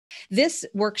This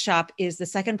workshop is the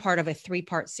second part of a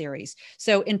 3-part series.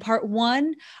 So in part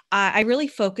 1, I really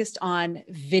focused on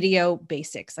video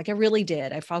basics. Like I really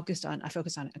did. I focused on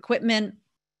equipment.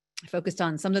 I focused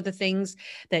on some of the things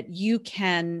that you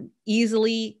can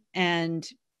easily and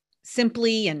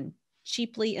simply and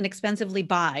cheaply and expensively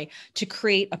buy to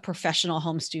create a professional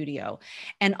home studio.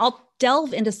 And I'll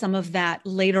delve into some of that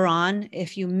later on.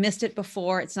 If you missed it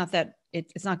before, it's not that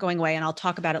it's not going away, and I'll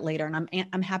talk about it later. And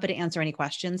I'm happy to answer any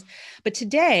questions. But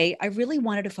today, I really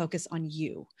wanted to focus on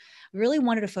you. I really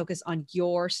wanted to focus on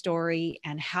your story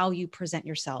and how you present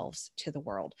yourselves to the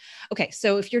world. Okay,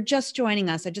 so if you're just joining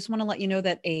us, I just want to let you know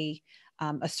that a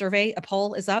survey, a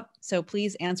poll is up. So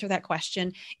please answer that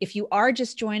question. If you are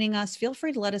just joining us, feel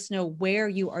free to let us know where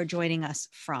you are joining us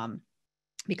from,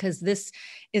 because this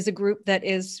is a group that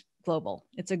is global.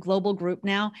 It's a global group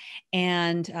now,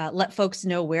 and let folks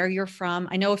know where you're from.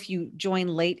 I know if you join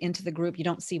late into the group, you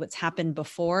don't see what's happened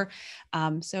before.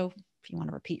 So if you want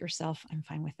to repeat yourself, I'm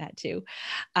fine with that too.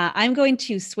 I'm going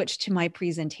to switch to my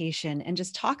presentation and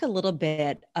just talk a little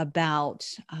bit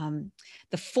about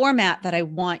the format that I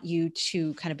want you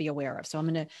to kind of be aware of. So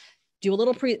I'm going to do a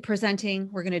little presenting.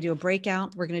 We're going to do a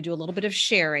breakout. We're going to do a little bit of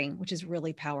sharing, which is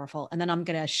really powerful. And then I'm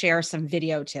going to share some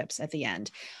video tips at the end.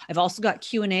 I've also got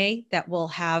Q&A that we'll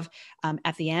have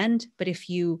at the end. But if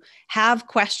you have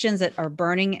questions that are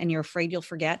burning and you're afraid you'll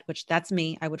forget, which that's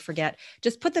me, I would forget,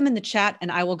 just put them in the chat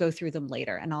and I will go through them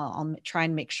later. And I'll try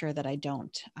and make sure that I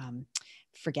don't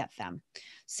forget them.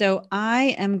 So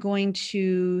I am going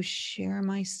to share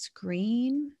my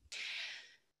screen.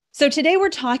 So today we're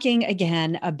talking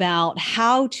again about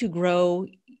how to grow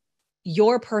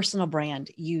your personal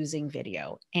brand using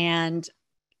video. And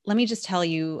let me just tell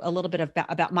you a little bit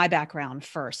about my background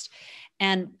first.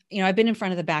 And, I've been in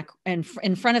front of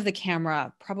the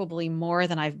camera probably more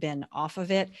than I've been off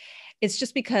of it. It's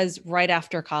just because right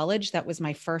after college, that was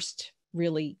my first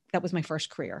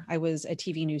career. I was a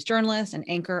TV news journalist, an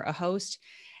anchor, a host.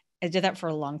 I did that for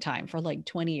a long time, for like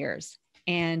 20 years.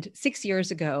 And 6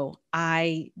 years ago,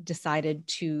 I decided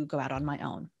to go out on my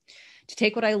own, to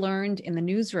take what I learned in the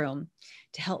newsroom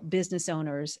to help business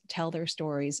owners tell their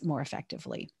stories more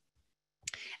effectively.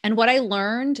 And what I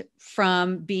learned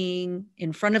from being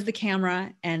in front of the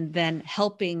camera and then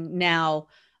helping now,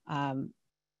 I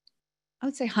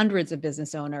would say hundreds of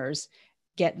business owners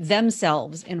get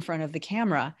themselves in front of the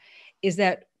camera, is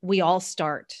that we all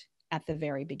start at the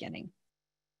very beginning.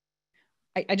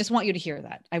 I just want you to hear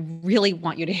that. I really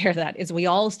want you to hear that, is we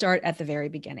all start at the very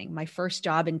beginning. My first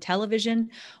job in television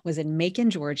was in Macon,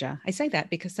 Georgia. I say that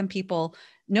because some people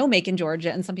know Macon,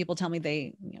 Georgia, and some people tell me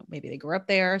maybe they grew up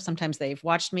there. Sometimes they've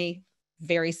watched me.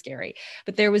 Very scary.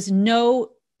 But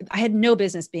I had no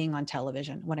business being on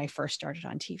television when I first started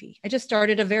on TV. I just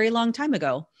started a very long time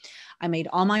ago. I made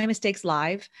all my mistakes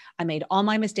live. I made all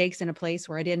my mistakes in a place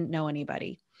where I didn't know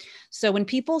anybody. So when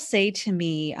people say to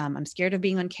me, I'm scared of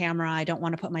being on camera, I don't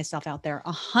want to put myself out there,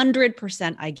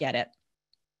 100% I get it.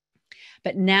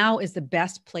 But now is the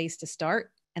best place to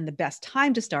start and the best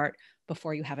time to start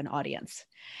before you have an audience.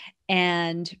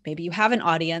 And maybe you have an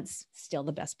audience, still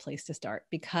the best place to start,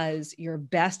 because your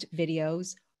best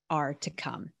videos are to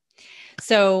come.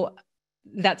 So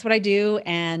that's what I do.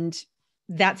 And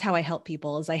that's how I help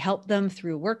people, is I help them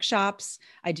through workshops.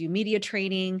 I do media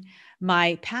training.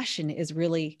 My passion is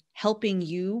really helping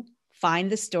you find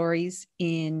the stories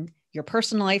in your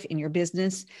personal life, in your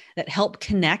business, that help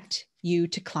connect you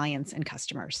to clients and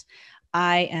customers.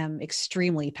 I am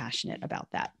extremely passionate about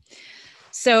that.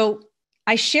 So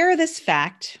I share this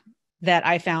fact that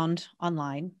I found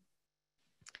online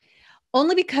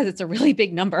only because it's a really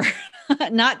big number.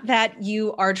 Not that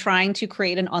you are trying to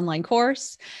create an online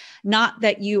course, not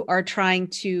that you are trying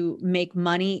to make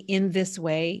money in this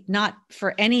way, not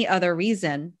for any other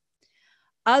reason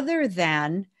other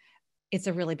than it's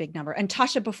a really big number. And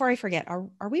Tasha, before I forget, are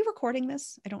we recording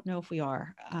this? I don't know if we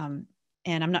are. And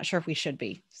I'm not sure if we should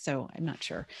be, so I'm not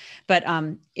sure. But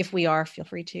if we are, feel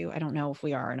free to. I don't know if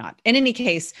we are or not. In any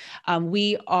case,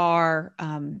 we are,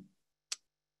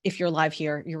 if you're live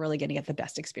here, you're really going to get the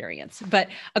best experience. But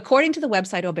according to the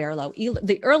website Oberlo,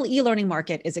 the early e-learning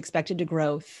market is expected to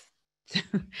grow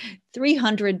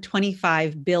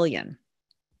 325 billion.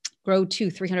 Grow to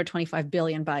 325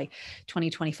 billion by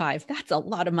 2025. That's a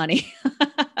lot of money.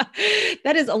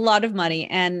 That is a lot of money.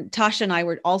 And Tasha and I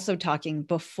were also talking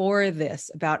before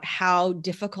this about how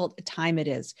difficult a time it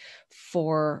is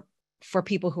for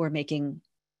people who are making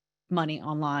money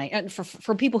online, and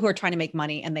for people who are trying to make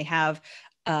money and they have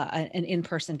an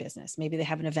in-person business. Maybe they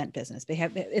have an event business.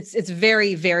 It's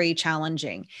very, very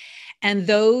challenging. And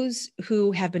those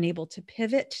who have been able to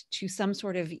pivot to some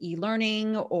sort of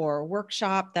e-learning or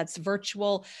workshop that's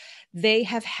virtual, they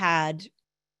have had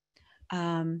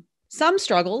some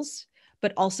struggles,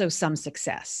 but also some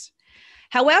success.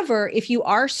 However, if you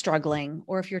are struggling,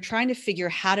 or if you're trying to figure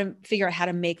out how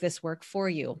to make this work for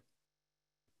you,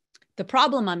 the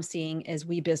problem I'm seeing is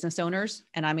we business owners,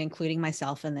 and I'm including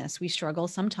myself in this, we struggle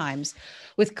sometimes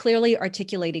with clearly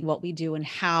articulating what we do and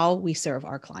how we serve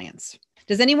our clients.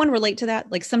 Does anyone relate to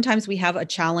that? Like sometimes we have a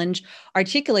challenge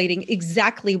articulating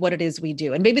exactly what it is we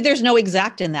do. And maybe there's no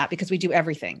exact in that because we do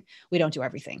everything. We don't do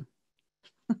everything.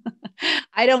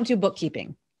 I don't do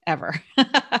bookkeeping ever.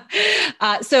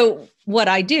 So what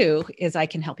I do is I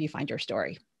can help you find your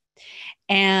story.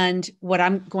 And what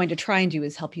I'm going to try and do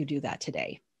is help you do that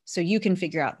today, so you can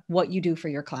figure out what you do for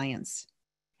your clients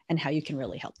and how you can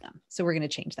really help them. So we're going to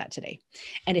change that today.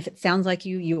 And if it sounds like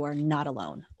you are not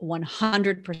alone.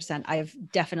 100%. I have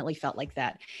definitely felt like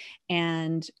that.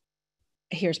 And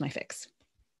here's my fix.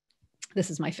 This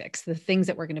is my fix, the things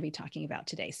that we're going to be talking about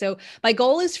today. So my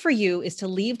goal is for you is to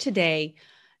leave today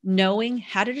knowing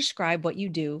how to describe what you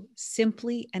do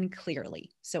simply and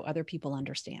clearly so other people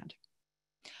understand.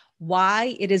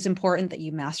 Why it is important that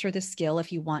you master this skill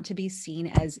if you want to be seen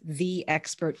as the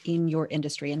expert in your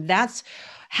industry. And that's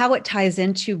how it ties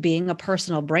into being a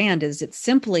personal brand. Is it's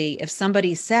simply, if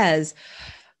somebody says,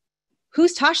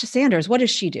 who's Tasha Sanders? What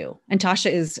does she do? And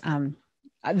Tasha is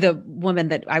the woman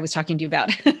that I was talking to you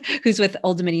about, who's with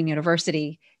Old Dominion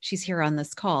University. She's here on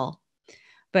this call.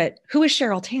 But who is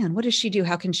Cheryl Tan? What does she do?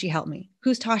 How can she help me?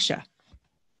 Who's Tasha?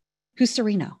 Who's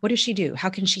Serena? What does she do? How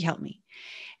can she help me?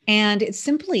 And it's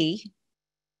simply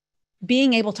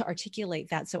being able to articulate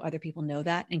that so other people know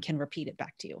that and can repeat it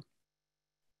back to you.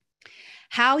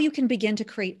 How you can begin to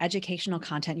create educational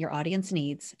content your audience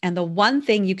needs, and the one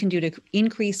thing you can do to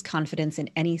increase confidence in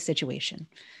any situation,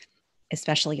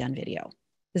 especially on video.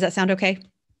 Does that sound okay?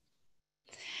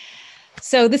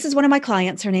 So this is one of my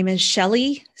clients. Her name is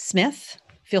Cheryl Smith.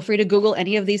 Feel free to Google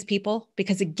any of these people,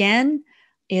 because again,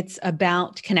 it's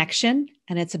about connection,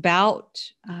 and it's about,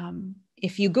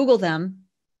 if you Google them,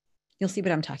 you'll see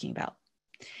what I'm talking about.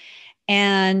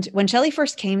 And when Cheryl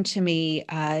first came to me,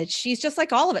 she's just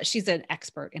like all of us. She's an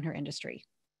expert in her industry.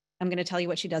 I'm going to tell you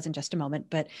what she does in just a moment,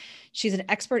 but she's an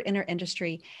expert in her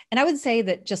industry. And I would say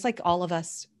that just like all of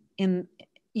us,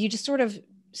 you just sort of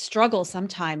struggle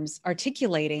sometimes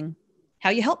articulating how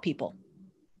you help people.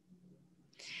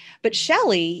 But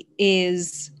Cheryl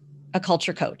is a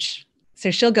culture coach. So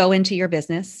she'll go into your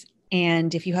business,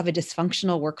 and if you have a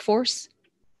dysfunctional workforce,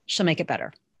 she'll make it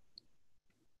better.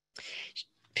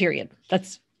 Period.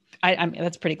 That's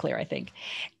pretty clear, I think.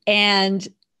 And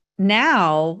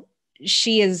now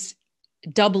she is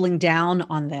doubling down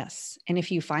on this. And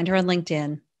if you find her on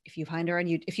LinkedIn, if you find her,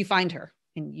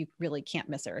 and you really can't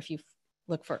miss her, if you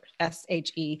look for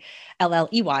Shelley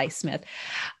Smith,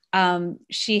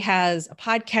 she has a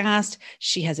podcast,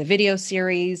 she has a video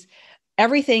series.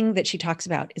 Everything that she talks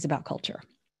about is about culture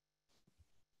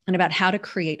and about how to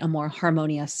create a more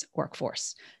harmonious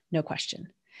workforce. No question.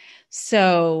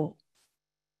 So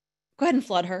go ahead and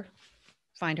flood her,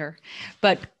 find her.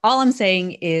 But all I'm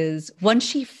saying is once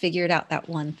she figured out that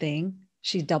one thing,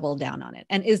 she doubled down on it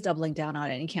and is doubling down on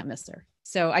it, and you can't miss her.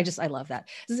 So I love that.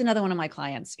 This is another one of my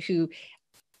clients who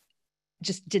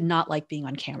just did not like being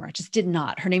on camera, just did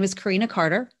not. Her name is Karina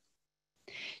Carter.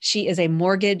 She is a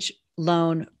mortgage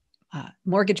broker.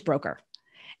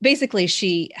 Basically,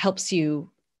 she helps you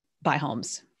buy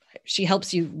homes. She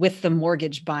helps you with the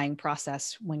mortgage buying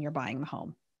process when you're buying the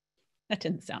home. That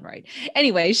didn't sound right.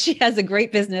 Anyway, she has a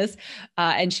great business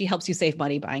and she helps you save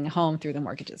money buying a home through the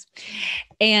mortgages.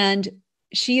 And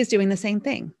she is doing the same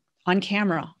thing on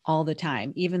camera all the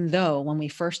time, even though when we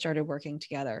first started working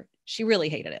together, she really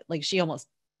hated it. Like she almost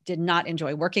did not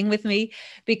enjoy working with me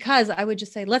because I would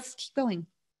just say, let's keep going.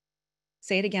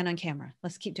 Say it again on camera.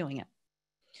 Let's keep doing it.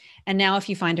 And now if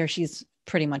you find her, she's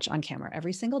pretty much on camera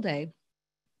every single day,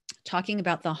 talking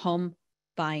about the home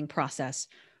buying process,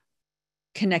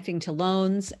 connecting to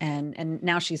loans. And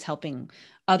now she's helping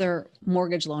other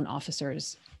mortgage loan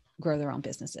officers grow their own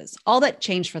businesses. All that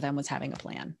changed for them was having a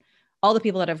plan. All the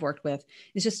people that I've worked with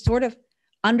is just sort of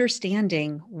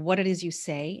understanding what it is you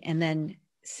say and then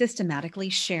systematically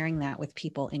sharing that with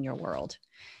people in your world.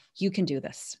 You can do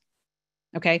this.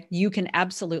 Okay. You can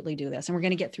absolutely do this. And we're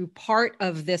going to get through part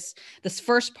of this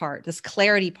first part, this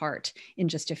clarity part, in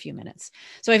just a few minutes.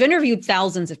 So I've interviewed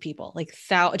thousands of people, like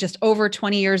just over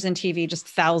 20 years in TV, just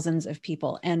thousands of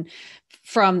people. And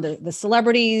from the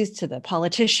celebrities to the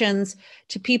politicians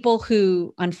to people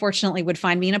who unfortunately would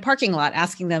find me in a parking lot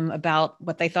asking them about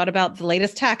what they thought about the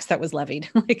latest tax that was levied,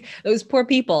 like those poor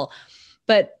people.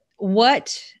 But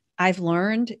what I've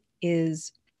learned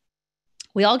is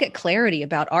we all get clarity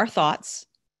about our thoughts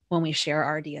when we share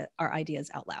our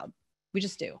ideas out loud. We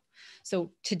just do.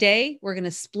 So today we're going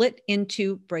to split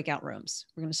into breakout rooms.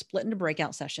 We're going to split into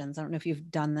breakout sessions. I don't know if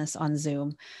you've done this on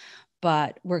Zoom,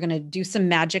 but we're going to do some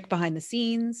magic behind the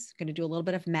scenes. We're going to do a little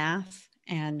bit of math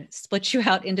and split you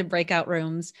out into breakout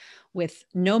rooms with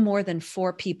no more than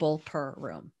 4 people per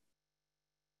room.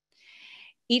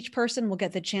 Each person will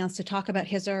get the chance to talk about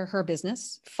his or her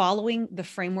business following the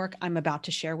framework I'm about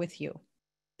to share with you.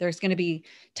 There's going to be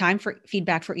time for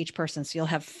feedback for each person. So you'll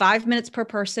have 5 minutes per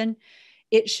person.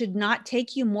 It should not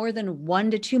take you more than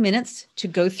 1 to 2 minutes to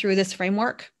go through this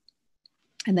framework.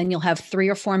 And then you'll have 3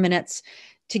 or 4 minutes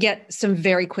to get some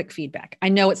very quick feedback. I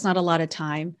know it's not a lot of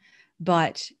time,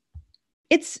 but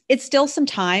it's still some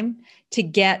time to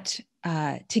get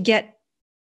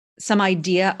some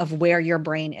idea of where your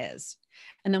brain is.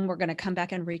 And then we're going to come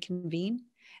back and reconvene.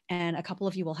 And a couple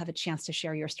of you will have a chance to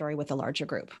share your story with a larger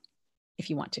group if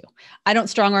you want to. I don't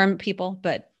strong arm people,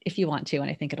 but if you want to, and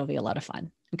I think it'll be a lot of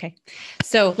fun. Okay.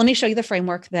 So let me show you the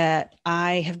framework that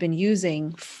I have been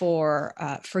using for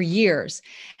years.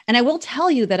 And I will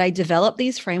tell you that I developed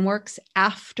these frameworks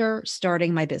after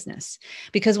starting my business,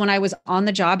 because when I was on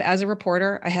the job as a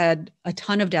reporter, I had a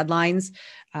ton of deadlines.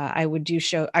 I would do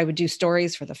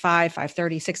stories for the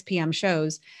 5:30, 6 p.m.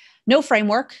 shows. No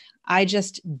framework. I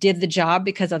just did the job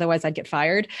because otherwise I'd get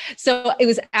fired. So it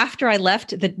was after I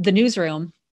left the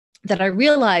newsroom that I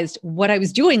realized what I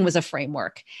was doing was a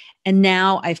framework. And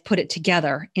now I've put it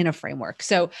together in a framework.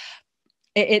 So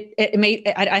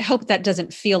I hope that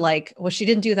doesn't feel like, well, she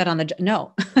didn't do that on the job.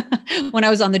 No, when I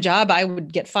was on the job, I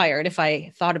would get fired if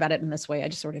I thought about it in this way. I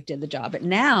just sort of did the job. But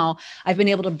now I've been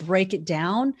able to break it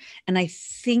down. And I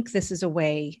think this is a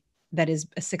way that is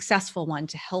a successful one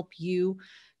to help you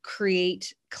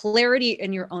create clarity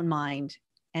in your own mind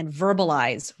and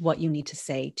verbalize what you need to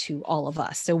say to all of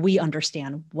us so we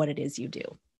understand what it is you do.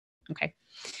 Okay.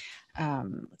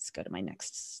 Let's go to my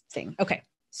next thing. Okay.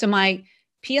 So my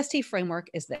PST framework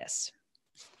is this: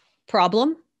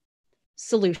 problem,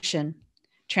 solution,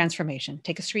 transformation.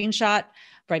 Take a screenshot,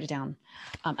 write it down,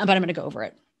 but I'm going to go over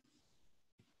it.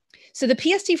 So the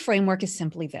PST framework is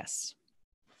simply this: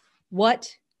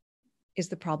 what is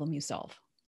the problem you solve?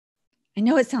 I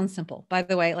know it sounds simple, by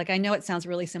the way. Like, I know it sounds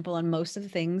really simple, and most of the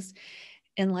things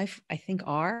in life I think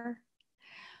are,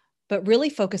 but really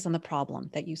focus on the problem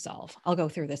that you solve. I'll go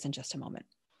through this in just a moment.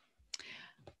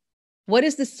 What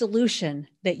is the solution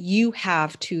that you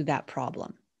have to that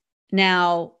problem?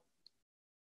 Now,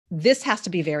 this has to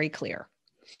be very clear.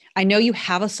 I know you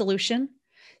have a solution.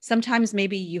 Sometimes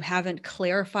maybe you haven't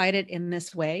clarified it in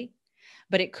this way,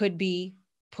 but it could be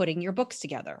putting your books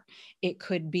together. It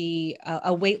could be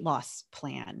a weight loss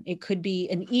plan. It could be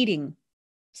an eating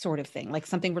sort of thing, like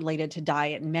something related to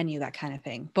diet and menu, that kind of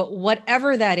thing. But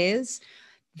whatever that is,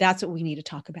 that's what we need to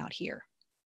talk about here.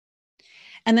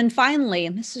 And then finally,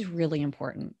 and this is really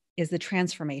important, is the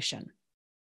transformation.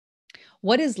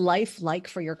 What is life like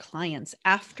for your clients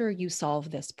after you solve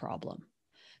this problem?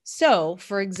 So,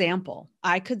 for example,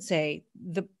 I could say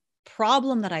the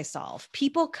problem that I solve,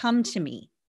 people come to me.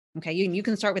 Okay, you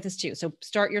can start with this too. So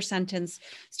start your sentence,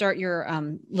 start your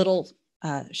little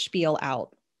spiel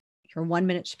out, your 1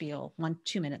 minute spiel,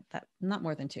 2 minute, that not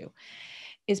more than 2,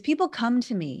 is people come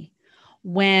to me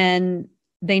when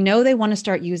they know they want to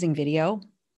start using video,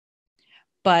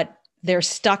 but they're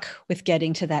stuck with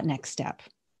getting to that next step.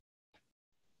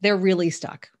 They're really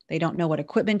stuck. They don't know what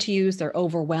equipment to use. They're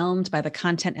overwhelmed by the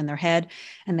content in their head,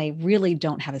 and they really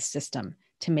don't have a system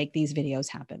to make these videos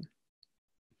happen.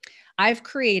 I've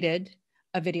created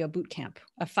a video boot camp,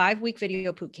 a 5-week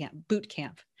video boot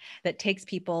camp that takes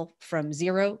people from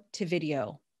 0 to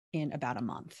video in about a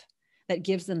month, that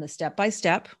gives them the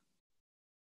step-by-step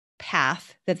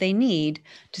path that they need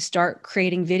to start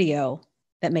creating video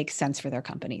that makes sense for their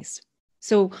companies.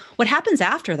 So what happens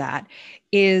after that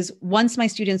is, once my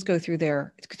students go through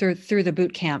the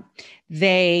boot camp,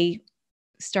 they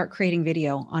start creating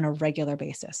video on a regular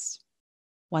basis,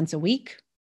 once a week,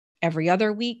 every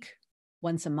other week,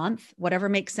 once a month, whatever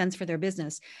makes sense for their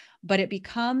business, but it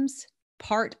becomes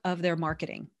part of their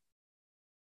marketing,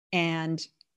 and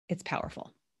it's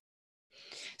powerful.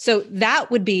 So that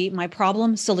would be my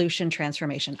problem, solution,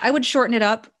 transformation. I would shorten it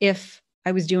up if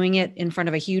I was doing it in front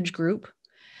of a huge group.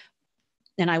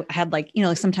 And I had like,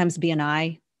 sometimes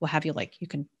BNI will have you like, you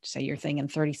can say your thing in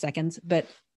 30 seconds, but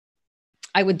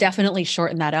I would definitely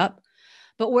shorten that up.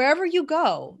 But wherever you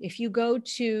go, if you go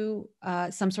to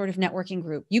some sort of networking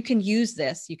group, you can use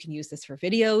this. You can use this for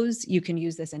videos. You can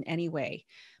use this in any way.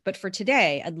 But for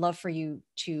today, I'd love for you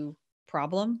to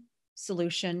problem,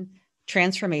 solution,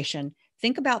 transformation.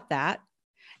 Think about that.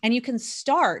 And you can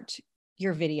start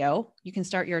your video. You can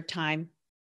start your time,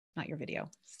 not your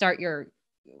video, start your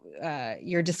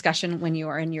discussion when you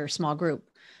are in your small group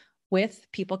with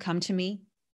people come to me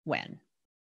when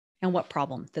and what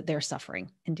problem that they're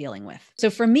suffering and dealing with. So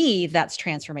for me, that's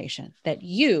transformation, that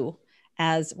you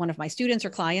as one of my students or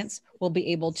clients will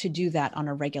be able to do that on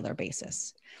a regular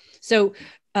basis. So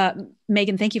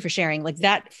Megan, thank you for sharing like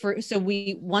that.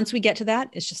 Once we get to that,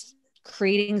 it's just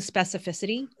creating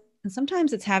specificity. And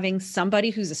sometimes it's having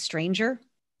somebody who's a stranger,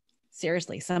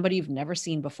 seriously, somebody you've never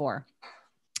seen before,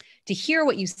 to hear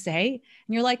what you say.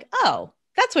 And you're like, oh,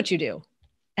 that's what you do.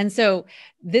 And so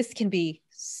this can be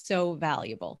so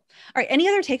valuable. All right. Any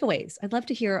other takeaways? I'd love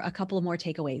to hear a couple of more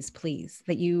takeaways, please,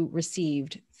 that you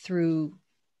received through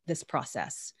this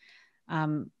process.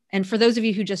 And for those of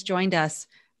you who just joined us,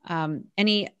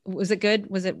 was it good?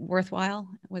 Was it worthwhile?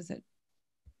 Let's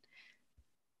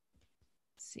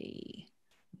see.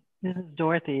 This is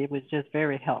Dorothy. It was just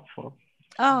very helpful.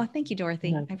 Oh, thank you,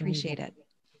 Dorothy. I appreciate it.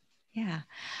 Yeah.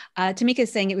 Tamika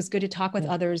is saying it was good to talk with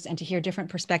others and to hear different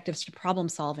perspectives to problem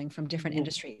solving from different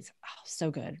industries. Oh,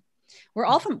 so good.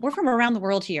 We're from around the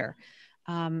world here.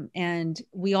 And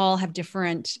we all have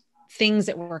different things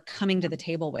that we're coming to the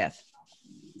table with.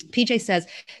 PJ says,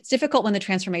 it's difficult when the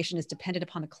transformation is dependent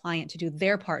upon the client to do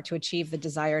their part to achieve the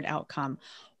desired outcome.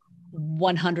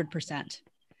 100%.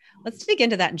 Let's dig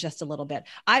into that in just a little bit.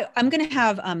 I'm going to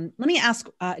have, let me ask,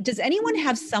 does anyone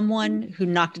have someone who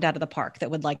knocked it out of the park that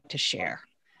would like to share?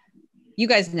 You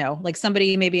guys know, like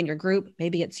somebody maybe in your group,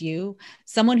 maybe it's you,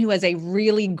 someone who has a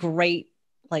really great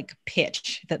like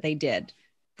pitch that they did.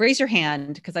 Raise your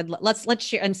hand because let's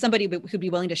share, and somebody who'd be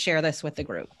willing to share this with the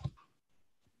group.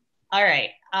 All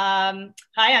right. Hi,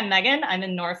 I'm Megan. I'm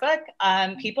in Norfolk.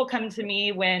 People come to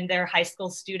me when their high school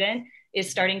student is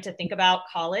starting to think about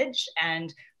college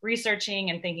and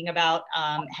researching and thinking about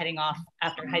heading off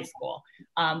after high school.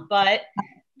 But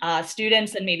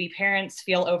students and maybe parents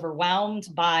feel overwhelmed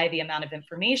by the amount of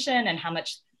information and how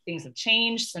much things have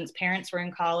changed since parents were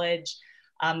in college.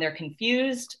 They're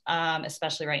confused,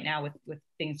 especially right now with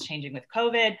things changing with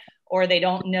COVID, or they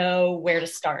don't know where to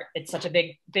start. It's such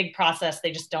a big process.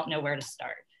 They just don't know where to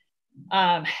start.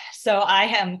 So I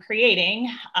am creating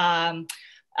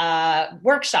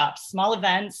workshops, small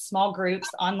events, small groups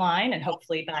online, and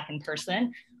hopefully back in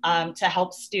person to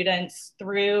help students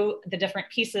through the different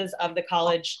pieces of the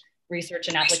college research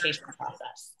and application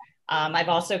process. I've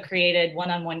also created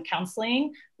one-on-one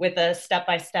counseling with a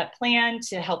step-by-step plan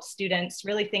to help students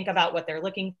really think about what they're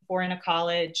looking for in a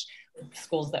college,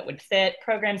 schools that would fit,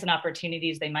 programs and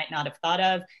opportunities they might not have thought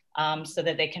of, so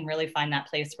that they can really find that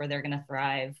place where they're going to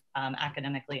thrive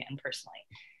academically and personally.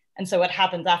 And so what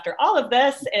happens after all of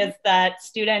this is that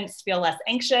students feel less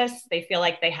anxious. They feel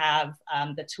like they have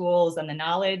the tools and the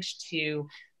knowledge to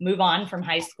move on from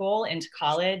high school into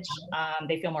college.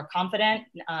 They feel more confident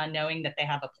knowing that they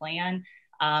have a plan.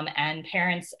 And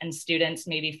parents and students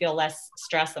maybe feel less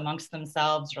stress amongst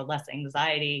themselves or less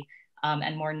anxiety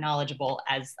and more knowledgeable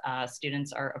as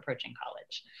students are approaching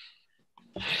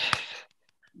college.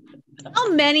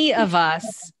 How many of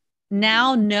us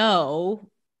now know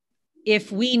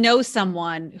if we know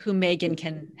someone who Megan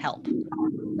can help,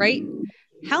 right?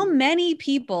 How many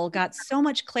people got so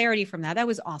much clarity from that? That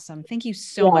was awesome. Thank you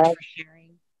so much for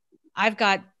sharing. I've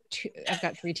got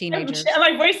 3 teenagers.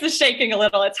 My voice is shaking a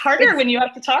little. It's harder when you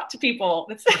have to talk to people.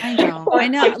 I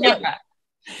know. Look,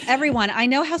 everyone, I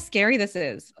know how scary this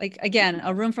is. Like, again,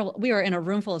 we are in a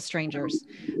room full of strangers,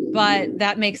 but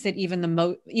that makes it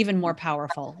even more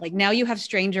powerful. Like now you have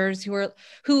strangers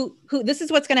who this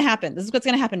is what's going to happen. This is what's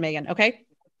going to happen, Megan. Okay.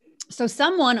 So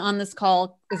someone on this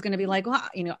call is going to be like, well,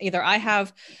 either I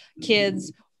have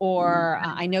kids or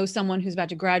I know someone who's about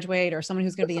to graduate or someone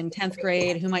who's going to be in 10th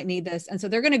grade who might need this. And so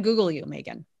they're going to Google you,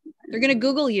 Megan. They're going to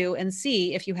Google you and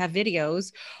see if you have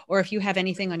videos or if you have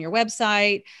anything on your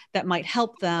website that might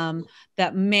help them,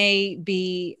 that may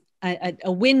be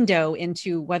a window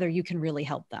into whether you can really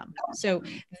help them. So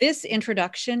this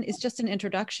introduction is just an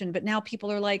introduction, but now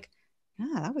people are like,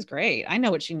 that was great. I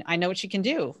know what she can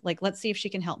do. Like, let's see if she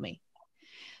can help me.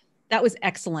 That was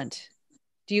excellent.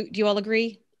 Do you all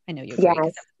agree? I know you agree.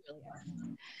 Yes.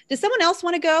 Does someone else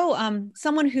want to go?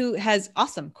 Someone who has,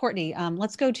 awesome. Courtney,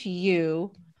 let's go to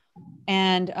you.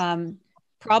 And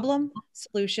Problem,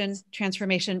 solution,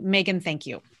 transformation. Megan, thank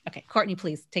you. Okay, Courtney,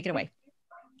 please take it away.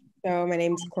 So my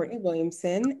name is Courtney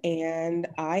Williamson, and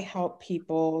I help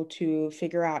people to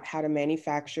figure out how to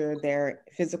manufacture their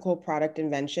physical product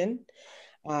invention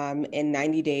in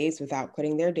 90 days without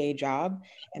quitting their day job.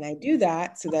 And I do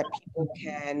that so that people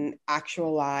can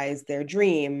actualize their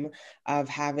dream of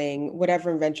having whatever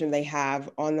invention they have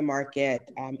on the market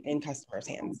in customers'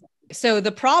 hands. So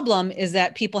the problem is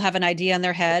that people have an idea in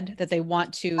their head that they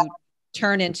want to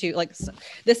turn into, like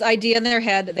this idea in their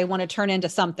head that they want to turn into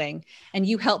something, and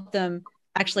you help them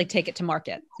actually take it to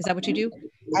market. Is that what you do?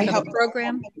 I help a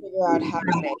program them figure out how to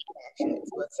manufacture it.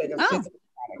 So it's like a physical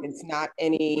product. It's not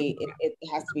any, it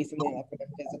has to be something like a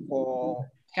physical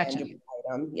tangible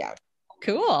item. Yeah.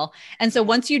 Cool. And so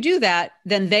once you do that,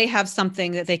 then they have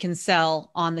something that they can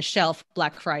sell on the shelf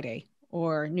Black Friday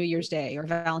or New Year's Day or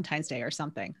Valentine's Day or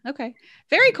something. Okay.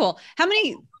 Very cool.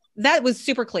 That was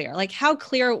super clear. Like, how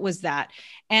clear was that?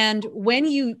 And when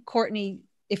you, Courtney,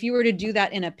 if you were to do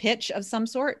that in a pitch of some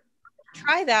sort,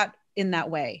 try that in that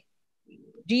way.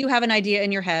 Do you have an idea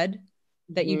in your head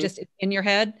that you just in your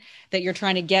head that you're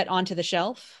trying to get onto the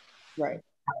shelf? Right.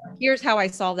 Here's how I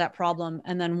solve that problem.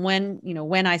 And then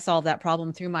when I solve that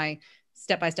problem through my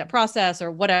step-by-step process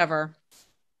or whatever,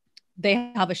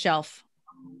 they have a shelf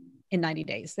in 90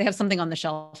 days. They have something on the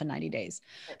shelf in 90 days.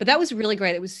 But that was really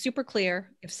great. It was super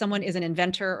clear. If someone is an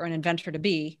inventor or an inventor to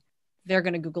be, they're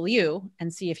going to Google you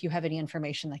and see if you have any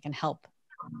information that can help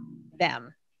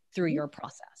them through your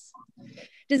process.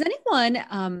 Does anyone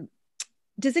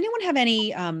have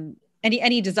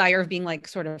any desire of being like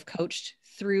sort of coached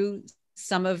through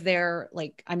some of their,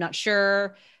 like, I'm not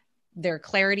sure, their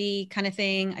clarity kind of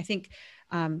thing? I think,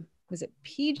 was it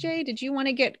PJ? Did you want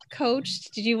to get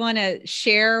coached? Did you want to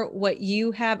share what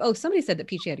you have? Oh, somebody said that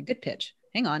PJ had a good pitch.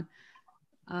 Hang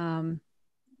on.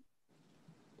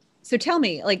 So tell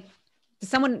me, like,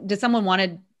 did someone want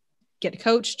to get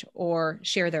coached or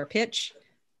share their pitch?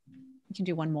 You can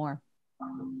do one more.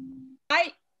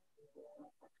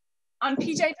 I'm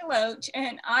PJ Deloach,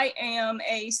 and I am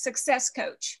a success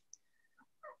coach.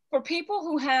 For people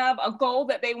who have a goal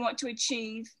that they want to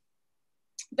achieve,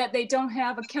 that they don't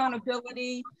have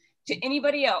accountability to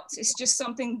anybody else, it's just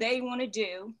something they want to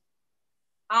do,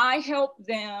 I help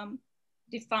them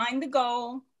define the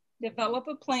goal, develop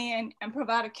a plan, and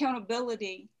provide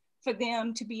accountability for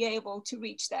them to be able to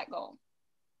reach that goal.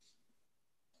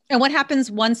 And what happens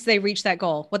once they reach that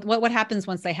goal? What happens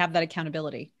once they have that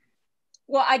accountability?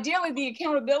 Well, ideally, the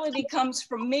accountability comes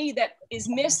from me that is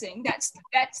missing. That's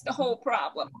the whole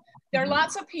problem. There are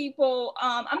lots of people,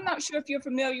 I'm not sure if you're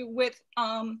familiar with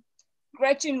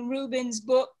Gretchen Rubin's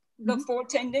book, The Four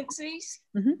Tendencies.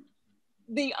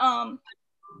 The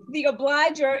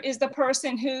obliger is the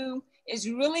person who is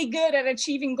really good at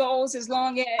achieving goals as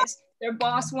long as their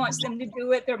boss wants them to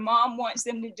do it, their mom wants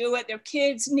them to do it, their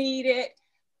kids need it.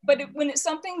 But when it's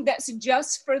something that's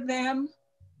just for them,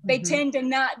 they tend to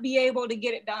not be able to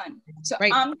get it done. So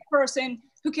I'm the person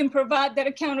who can provide that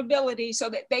accountability so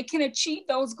that they can achieve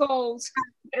those goals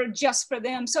that are just for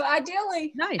them. So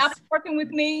ideally, after working with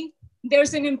me,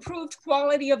 there's an improved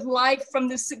quality of life from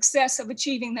the success of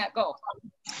achieving that goal.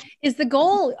 Is the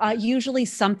goal usually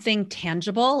something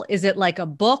tangible? Is it like a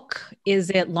book?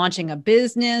 Is it launching a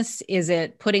business? Is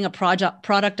it putting a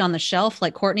product on the shelf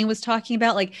like Courtney was talking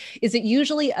about? Like, is it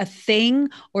usually a thing,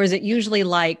 or is it usually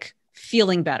like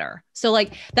feeling better? So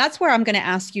like, that's where I'm going to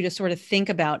ask you to sort of think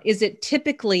about, is it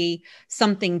typically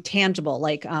something tangible,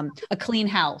 like a clean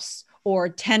house, or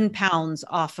 10 pounds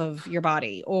off of your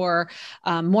body, or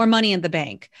more money in the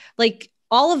bank? Like,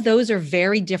 all of those are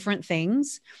very different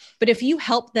things. But if you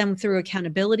help them through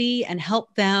accountability and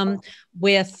help them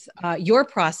with your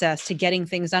process to getting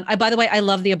things done. By the way, I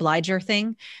love the obliger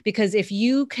thing, because if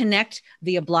you connect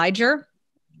the obliger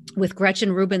with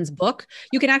Gretchen Rubin's book,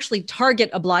 you can actually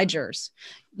target obligers.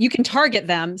 You can target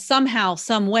them somehow,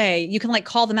 some way. You can like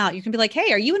call them out. You can be like,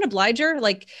 hey, are you an obliger?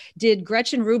 Like, did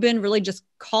Gretchen Rubin really just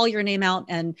call your name out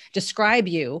and describe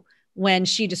you when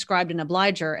she described an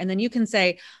obliger? And then you can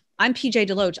say, I'm PJ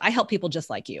Deloach. I help people just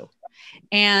like you.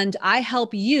 And I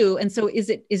help you. And so is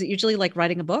it usually like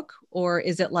writing a book, or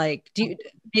is it like,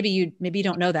 maybe you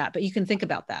don't know that, but you can think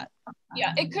about that.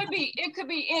 Yeah, it could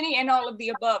be any and all of the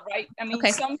above, right? I mean,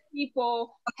 some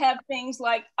people have things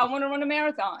like, I want to run a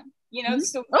marathon,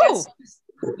 so that's,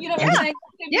 what I'm saying?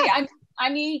 I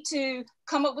need to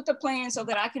come up with a plan so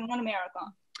that I can run a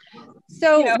marathon.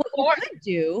 So You know, what you could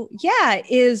do, yeah,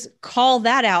 is call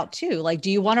that out too. Like, do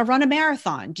you want to run a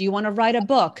marathon? Do you want to write a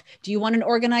book? Do you want an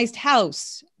organized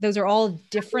house? Those are all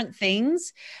different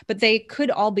things, but they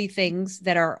could all be things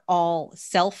that are all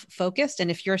self-focused. And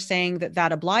if you're saying that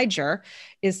that obliger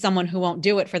is someone who won't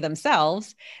do it for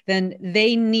themselves, then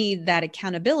they need that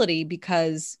accountability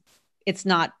because it's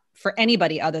not for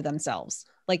anybody other themselves.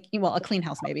 Like, well, a clean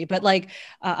house maybe, but like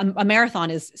a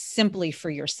marathon is simply for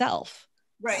yourself.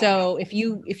 right. So if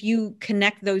you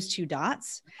connect those two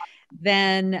dots,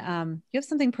 then you have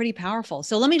something pretty powerful.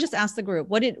 So let me just ask the group,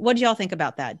 what did y'all think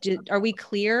about that? Are we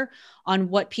clear on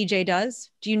what PJ does?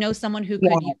 Do you know someone who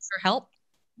could use her help?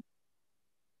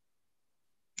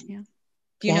 Yeah.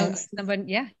 Do you know someone?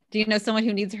 Yeah. Do you know someone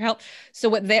who needs her help? So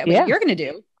what you're going to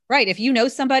do, right? If you know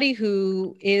somebody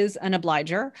who is an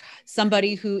obliger,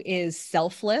 somebody who is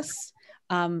selfless,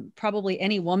 probably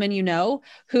any woman you know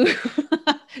who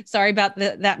sorry about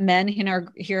that men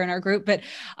here in our group, but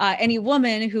any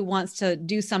woman who wants to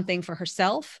do something for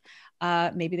herself,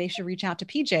 maybe they should reach out to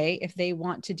PJ if they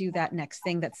want to do that next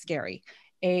thing that's scary.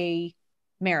 A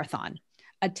marathon,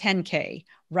 a 10K,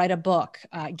 write a book,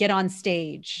 get on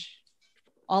stage,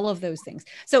 all of those things.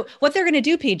 So what they're going to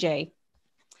do, PJ,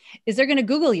 is they're going to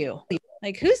Google you.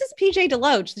 Like, who's this PJ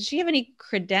Deloach? Does she have any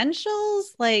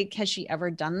credentials? Like, has she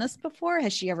ever done this before?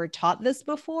 Has she ever taught this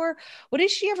before? What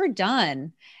has she ever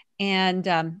done? And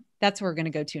that's where we're going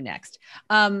to go to next.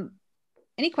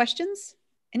 Any questions?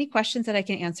 Any questions that I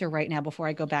can answer right now before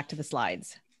I go back to the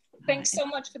slides? Thanks so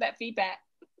much for that feedback.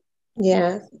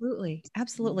 Yeah. Absolutely.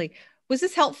 Absolutely. Was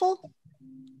this helpful?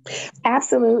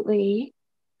 Absolutely.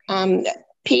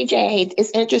 PJ,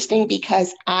 it's interesting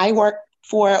because I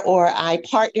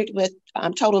partnered with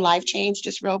Total Life Change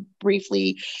just real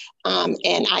briefly.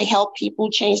 And I help people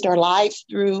change their lives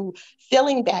through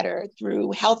feeling better,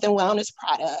 through health and wellness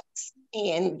products,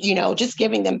 and, just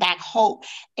giving them back hope.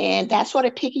 And that sort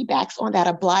of piggybacks on that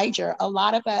obliger. A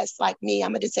lot of us, like me,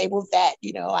 I'm a disabled vet,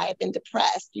 I have been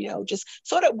depressed, just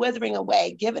sort of withering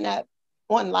away, giving up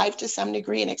on life to some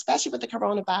degree. And especially with the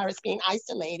coronavirus, being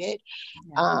isolated,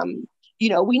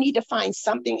 we need to find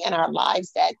something in our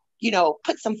lives that,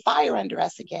 put some fire under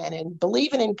us again. And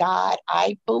believing in God,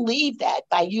 I believe that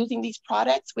by using these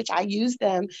products, which I use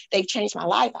them, they've changed my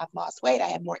life. I've lost weight. I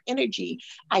have more energy.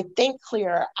 I think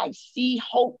clearer. I see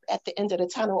hope at the end of the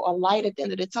tunnel, or light at the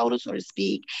end of the tunnel, so to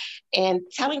speak. And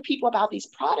telling people about these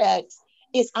products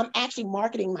is I'm actually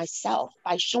marketing myself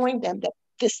by showing them that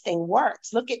this thing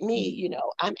works. Look at me,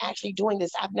 I'm actually doing this.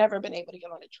 I've never been able to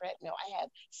get on a treadmill. I have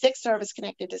 6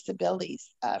 service-connected disabilities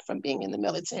from being in the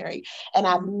military, and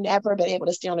I've never been able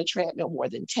to stay on a treadmill more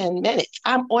than 10 minutes.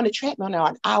 I'm on a treadmill now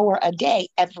an hour a day,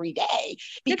 every day.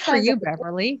 Good for you,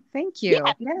 Beverly. Thank you.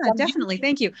 Yeah, definitely.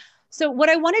 Thank you. So what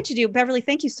I wanted to do, Beverly,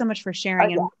 thank you so much for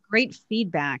sharing and great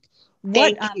feedback.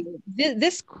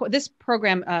 This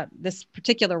program, this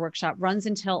particular workshop runs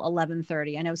until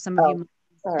 11:30. I know some of you.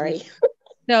 Sorry.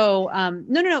 So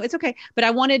no, it's okay. But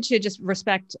I wanted to just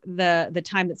respect the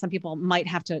time that some people might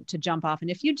have to jump off. And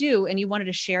if you do, and you wanted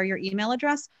to share your email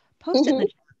address, post it in the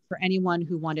chat for anyone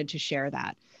who wanted to share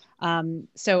that.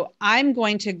 So I'm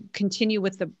going to continue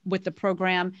with the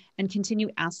program and continue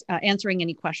answering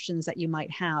any questions that you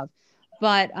might have.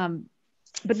 But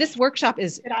this workshop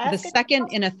is the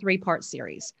second in a 3-part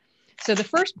series. So the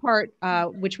first part,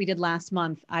 which we did last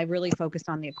month, I really focused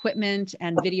on the equipment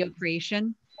and video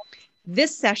creation.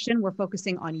 This session, we're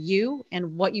focusing on you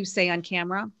and what you say on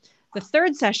camera. The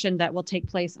third session that will take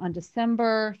place on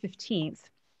December 15th,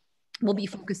 we'll be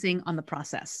focusing on the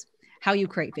process, how you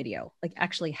create video, like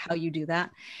actually how you do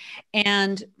that.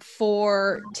 And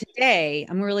for today,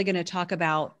 I'm really going to talk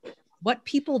about what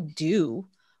people do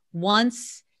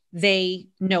once they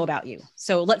know about you.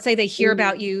 So let's say they hear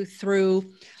about you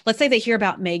let's say they hear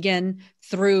about Megan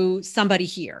through somebody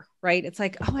here, right? It's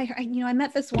like, oh, I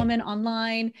met this woman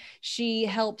online. She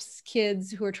helps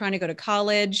kids who are trying to go to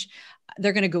college.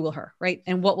 They're going to Google her, right?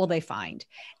 And what will they find?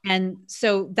 And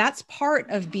so that's part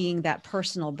of being that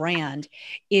personal brand,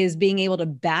 is being able to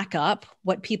back up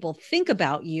what people think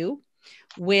about you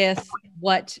with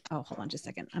hold on just a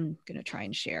second. I'm going to try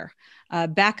and share.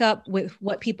 Back up with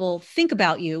what people think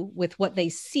about you with what they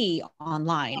see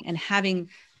online, and having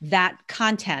that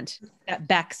content that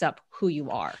backs up who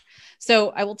you are.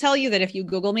 So I will tell you that if you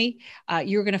Google me,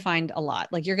 you're going to find a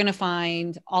lot. Like, you're going to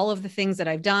find all of the things that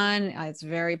I've done. It's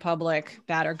very public,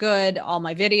 bad or good, all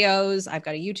my videos. I've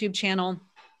got a YouTube channel.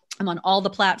 I'm on all the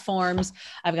platforms.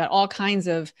 I've got all kinds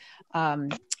of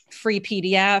free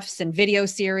PDFs and video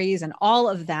series and all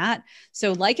of that.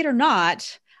 So like it or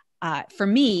not, for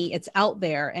me, it's out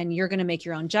there, and you're going to make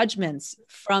your own judgments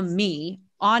from me,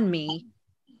 on me,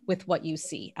 with what you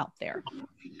see out there.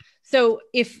 So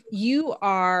if you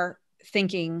are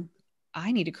thinking,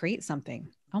 I need to create something.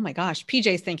 Oh my gosh,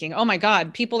 PJ's thinking, oh my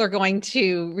God, people are going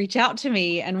to reach out to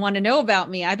me and want to know about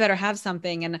me. I better have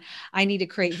something and I need to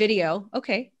create video.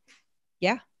 Okay.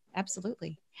 Yeah,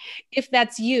 absolutely. If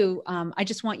that's you, I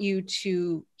just want you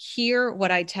to hear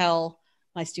what I tell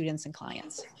my students and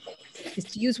clients is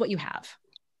to use what you have.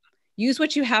 Use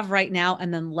what you have right now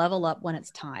and then level up when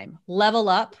it's time. Level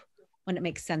up when it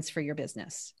makes sense for your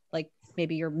business. Like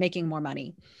maybe you're making more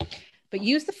money, but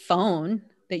use the phone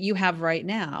that you have right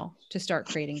now to start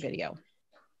creating video.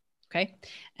 Okay.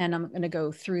 And I'm going to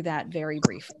go through that very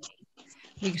briefly.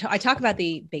 I talk about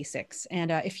the basics.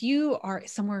 And if you are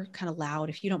somewhere kind of loud,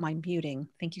 if you don't mind muting,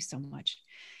 thank you so much.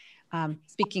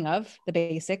 Speaking of the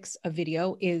basics of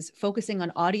video is focusing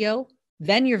on audio,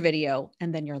 then your video,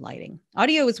 and then your lighting.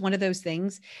 Audio is one of those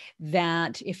things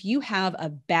that if you have a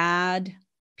bad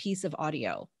piece of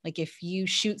audio, like if you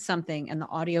shoot something and the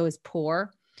audio is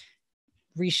poor,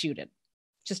 reshoot it.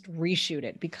 Just reshoot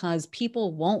it because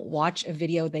people won't watch a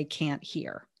video they can't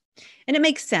hear. And it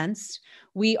makes sense.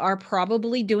 We are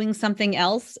probably doing something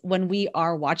else when we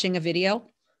are watching a video.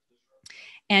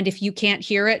 And if you can't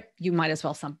hear it, you might as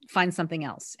well find something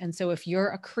else. And so if you're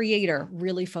a creator,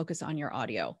 really focus on your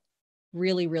audio.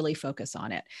 Really, really focus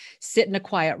on it. Sit in a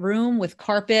quiet room with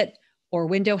carpet or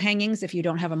window hangings if you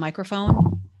don't have a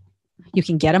microphone. You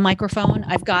can get a microphone.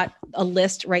 I've got a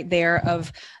list right there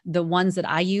of the ones that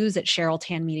I use at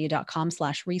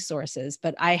cheryltanmedia.com/resources,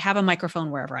 but I have a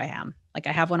microphone wherever I am. Like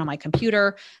I have one on my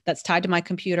computer that's tied to my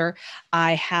computer.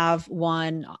 I have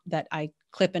one that I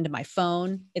clip into my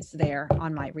phone. It's there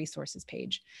on my resources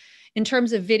page. In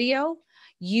terms of video,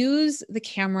 use the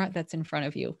camera that's in front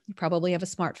of you. You probably have a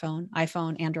smartphone,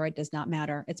 iPhone, Android, does not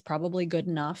matter. It's probably good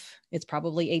enough. It's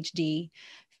probably HD.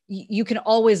 You can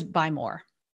always buy more.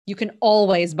 You can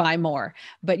always buy more,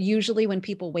 but usually when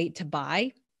people wait to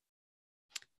buy,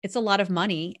 it's a lot of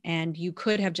money and you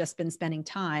could have just been spending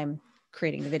time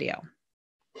creating the video.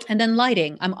 And then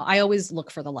lighting, I always look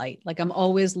for the light. Like I'm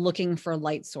always looking for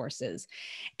light sources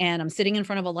and I'm sitting in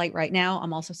front of a light right now.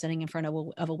 I'm also sitting in front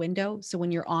of a window. So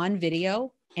when you're on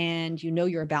video and you know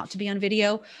you're about to be on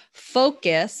video,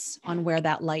 focus on where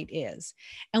that light is.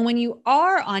 And when you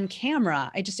are on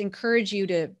camera, I just encourage you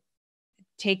to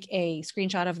take a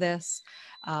screenshot of this,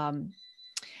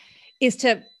 is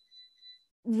to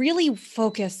really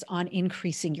focus on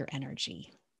increasing your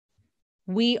energy.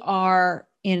 We are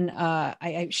in,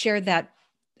 I shared that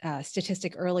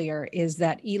statistic earlier, is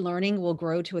that e-learning will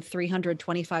grow to a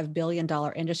 $325 billion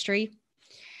industry.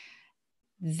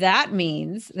 That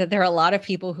means that there are a lot of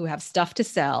people who have stuff to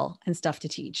sell and stuff to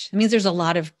teach. It means there's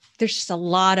just a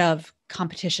lot of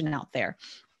competition out there.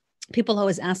 People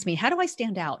always ask me, how do I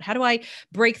stand out? How do I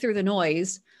break through the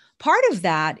noise? Part of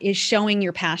that is showing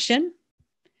your passion,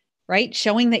 right?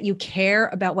 Showing that you care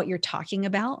about what you're talking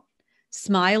about,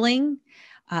 smiling,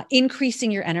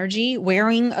 increasing your energy,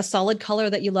 wearing a solid color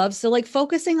that you love. So like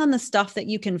focusing on the stuff that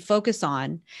you can focus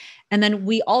on. And then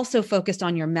we also focused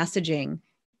on your messaging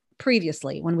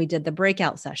previously when we did the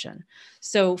breakout session.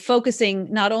 So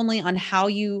focusing not only on how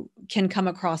you can come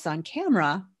across on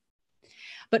camera,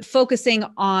 but focusing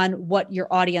on what your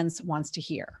audience wants to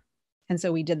hear. And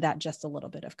so we did that just a little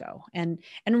bit ago. And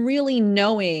really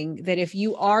knowing that if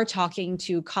you are talking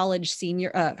to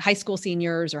high school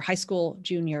seniors or high school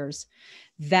juniors,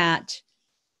 that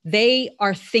they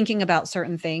are thinking about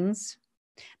certain things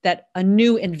that a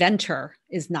new inventor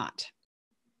is not.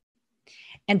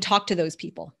 And talk to those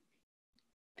people.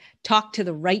 Talk to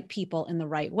the right people in the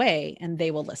right way, and they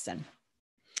will listen.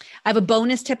 I have a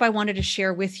bonus tip I wanted to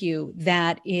share with you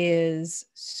that is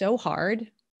so hard,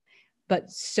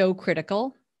 but so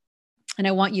critical. And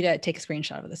I want you to take a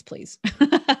screenshot of this, please.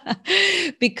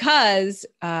 Because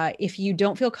if you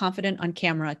don't feel confident on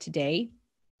camera today,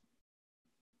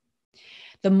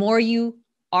 the more you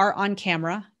are on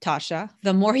camera, Tasha,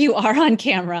 the more you are on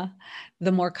camera,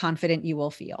 the more confident you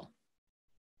will feel.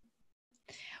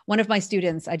 One of my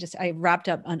students, I wrapped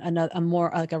up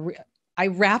I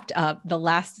wrapped up the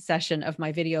last session of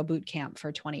my video boot camp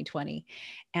for 2020.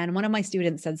 And one of my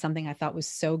students said something I thought was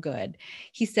so good.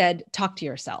 He said, talk to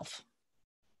yourself.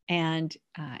 And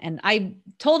I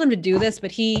told him to do this,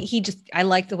 but I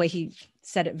like the way he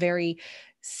said it very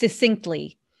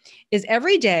succinctly, is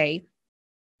every day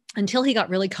until he got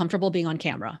really comfortable being on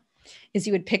camera, is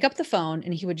he would pick up the phone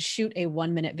and he would shoot a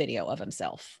 1-minute video of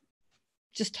himself,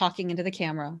 just talking into the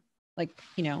camera. Like,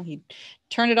 he'd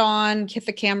turn it on, hit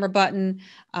the camera button,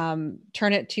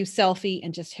 turn it to selfie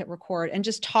and just hit record and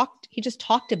he just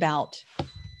talked about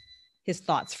his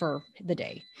thoughts for the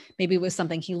day. Maybe it was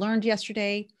something he learned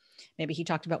yesterday. Maybe he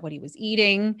talked about what he was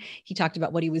eating. He talked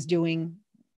about what he was doing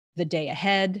the day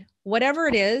ahead, whatever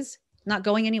it is, not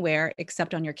going anywhere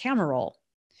except on your camera roll.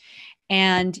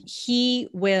 And he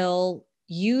will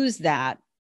use that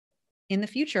in the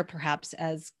future, perhaps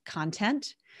as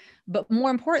content, but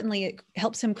more importantly, it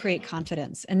helps him create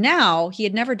confidence. And now he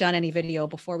had never done any video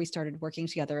before we started working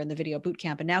together in the video boot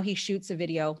camp. And now he shoots a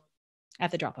video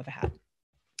at the drop of a hat.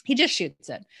 He just shoots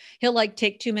it. He'll like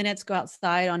take 2 minutes, go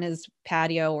outside on his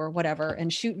patio or whatever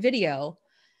and shoot video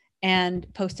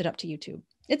and post it up to YouTube.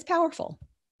 It's powerful.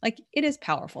 Like it is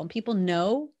powerful. And people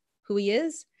know who he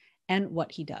is and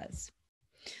what he does.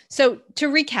 So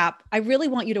to recap, I really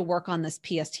want you to work on this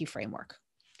PST framework,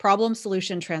 problem,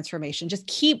 solution, transformation. Just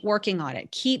keep working on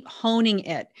it. Keep honing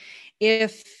it.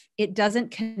 If it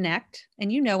doesn't connect,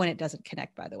 and you know when it doesn't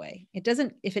connect, by the way,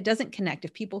 if it doesn't connect,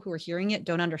 if people who are hearing it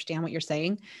don't understand what you're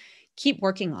saying, keep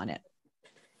working on it.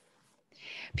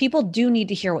 People do need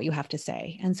to hear what you have to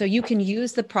say. And so you can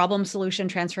use the problem, solution,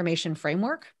 transformation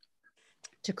framework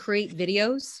to create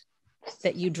videos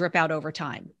that you drip out over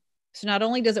time. So not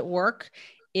only does it work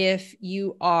if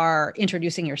you are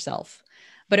introducing yourself,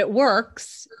 but it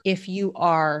works if you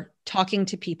are talking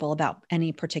to people about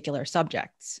any particular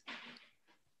subjects.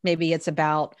 Maybe it's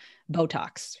about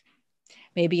Botox.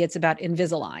 Maybe it's about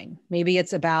Invisalign. Maybe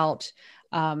it's about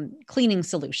cleaning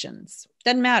solutions.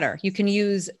 Doesn't matter. You can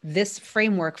use this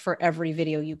framework for every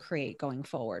video you create going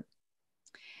forward.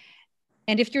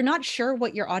 And if you're not sure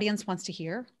what your audience wants to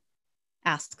hear,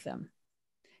 ask them.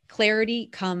 Clarity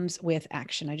comes with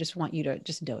action. I just want you to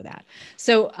just know that.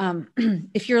 So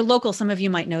if you're local, some of you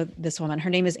might know this woman. Her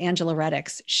name is Angela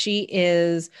Reddix. She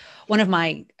is one of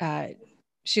my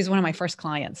she's one of my first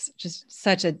clients, just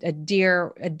such a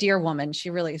dear woman.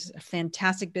 She really is a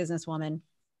fantastic businesswoman.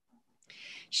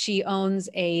 She owns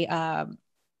a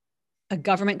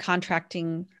government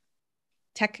contracting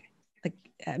tech, like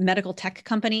medical tech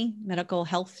company, medical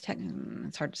health tech.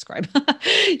 It's hard to describe.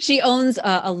 She owns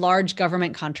a large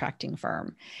government contracting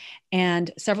firm. And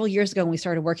several years ago, when we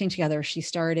started working together, she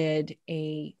started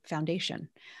a foundation,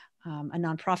 a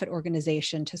nonprofit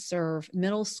organization to serve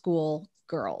middle school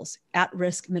girls,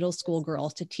 at-risk middle school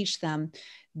girls, to teach them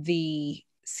the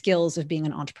skills of being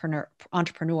an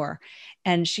entrepreneur.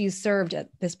 And she's served at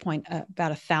this point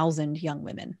about 1,000 young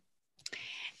women.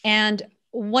 And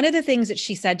one of the things that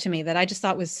she said to me that I just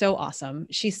thought was so awesome,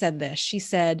 she said this, she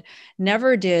said,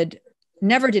 never did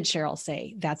Cheryl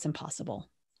say that's impossible.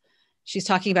 She's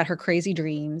talking about her crazy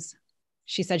dreams.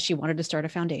 She said she wanted to start a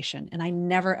foundation. And I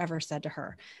never, ever said to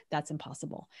her, that's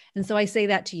impossible. And so I say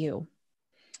that to you.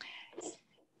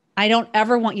 I don't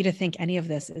ever want you to think any of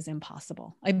this is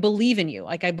impossible. I believe in you.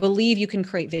 Like I believe you can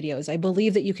create videos. I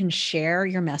believe that you can share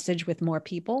your message with more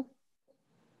people.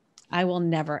 I will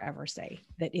never, ever say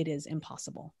that it is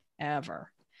impossible, ever.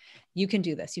 You can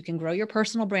do this. You can grow your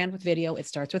personal brand with video. It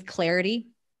starts with clarity,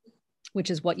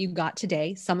 which is what you got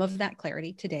today, some of that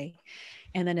clarity today.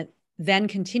 And then it then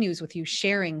continues with you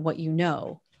sharing what you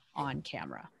know on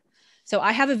camera. So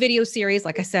I have a video series.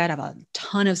 Like I said, I have a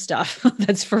ton of stuff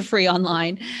that's for free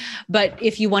online. But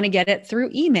if you want to get it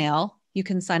through email, you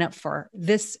can sign up for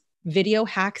this Video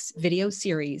Hacks video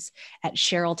series at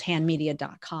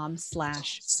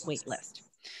CherylTanMedia.com/waitlist.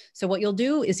 So what you'll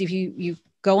do is if you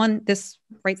go on this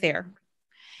right there,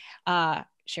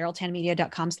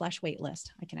 CherylTanMedia.com/waitlist.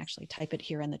 I can actually type it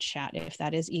here in the chat if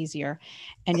that is easier.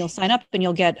 And you'll sign up and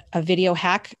you'll get a video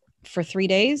hack for 3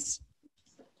 days,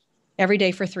 every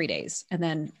day for 3 days. And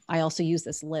then I also use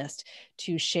this list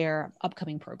to share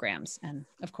upcoming programs. And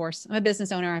of course, I'm a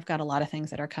business owner. I've got a lot of things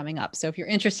that are coming up. So if you're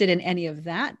interested in any of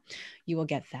that, you will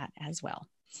get that as well.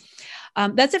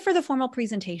 That's it for the formal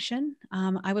presentation.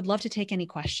 I would love to take any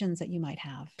questions that you might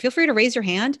have. Feel free to raise your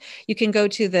hand. You can go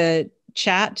to the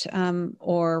chat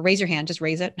or raise your hand, just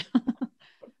raise it.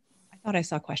 I thought I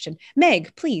saw a question.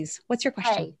 Meg, please, what's your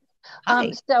question? Hi.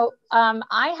 I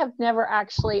have never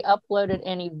actually uploaded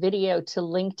any video to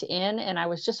LinkedIn, and I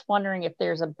was just wondering if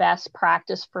there's a best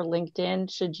practice for LinkedIn.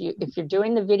 If you're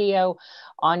doing the video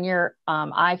on your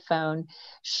iPhone,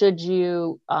 should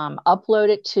you upload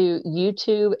it to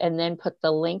YouTube and then put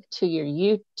the link to your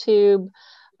YouTube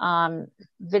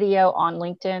video on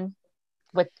LinkedIn?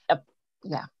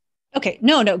 Okay.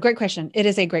 No, great question. It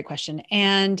is a great question.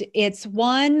 And it's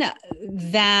one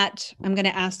that I'm going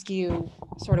to ask you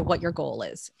sort of what your goal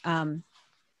is.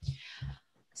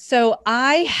 So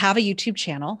I have a YouTube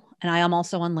channel and I am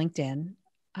also on LinkedIn.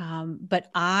 But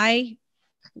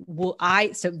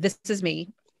so this is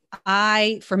me.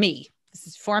 This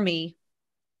is for me.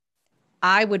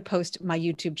 I would post my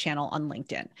YouTube channel on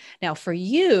LinkedIn. Now for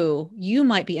you, you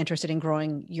might be interested in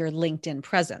growing your LinkedIn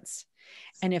presence.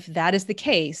 And if that is the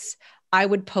case, I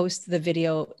would post the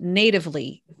video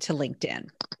natively to LinkedIn.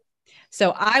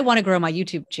 So I want to grow my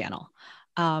YouTube channel.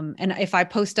 And if I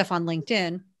post stuff on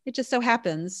LinkedIn, it just so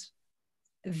happens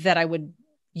that I would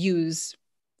use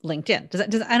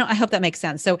LinkedIn. I hope that makes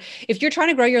sense. So if you're trying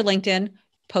to grow your LinkedIn,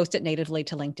 post it natively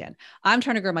to LinkedIn. I'm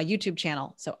trying to grow my YouTube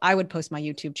channel. So I would post my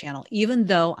YouTube channel, even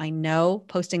though I know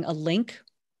posting a link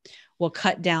will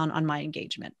cut down on my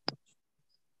engagement.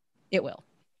 It will.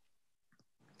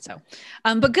 So,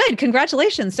 but good.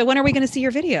 Congratulations. So when are we going to see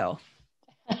your video?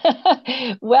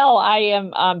 Well, I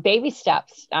am baby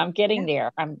steps. I'm getting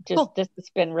there. I'm just, cool. This has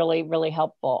been really, really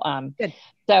helpful. Good.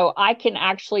 So I can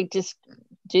actually just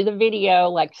do the video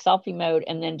like selfie mode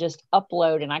and then just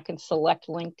upload, and I can select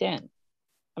LinkedIn.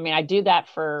 I mean, I do that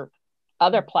for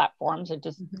other platforms and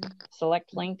just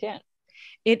select LinkedIn.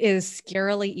 It is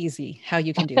scarily easy how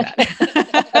you can do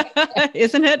that.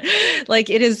 Isn't it? Like,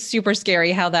 it is super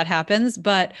scary how that happens.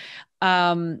 But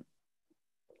the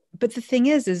thing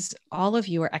is all of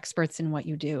you are experts in what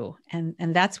you do. And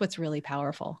that's what's really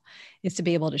powerful, is to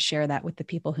be able to share that with the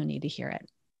people who need to hear it.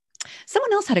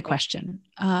 Someone else had a question.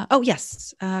 Oh,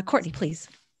 yes. Courtney, please.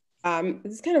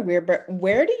 This is kind of weird, but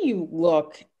where do you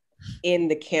look in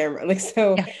the camera? Like,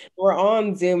 so we're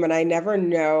on Zoom and I never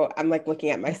know. I'm like looking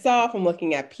at myself, I'm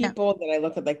looking at people, then I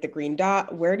look at like the green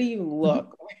dot. Where do you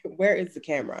look? Where is the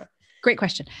camera? Great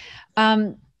question.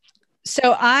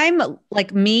 So I'm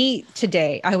like me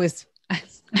today. I'm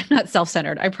not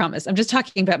self-centered, I promise. I'm just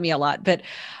talking about me a lot, but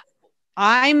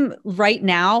I'm right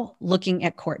now looking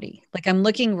at Courtney. Like, I'm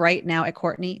looking right now at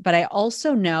Courtney, but I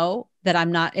also know that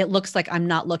it looks like I'm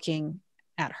not looking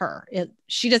at her.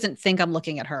 She doesn't think I'm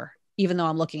looking at her, even though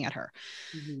I'm looking at her.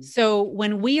 Mm-hmm. So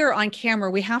when we are on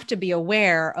camera, we have to be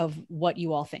aware of what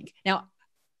you all think. Now,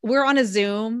 we're on a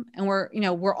Zoom and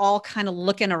we're all kind of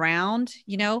looking around,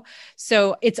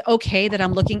 so it's okay that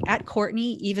I'm looking at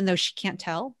Courtney, even though she can't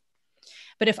tell.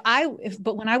 But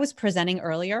but when I was presenting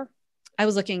earlier, I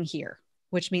was looking here,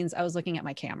 which means I was looking at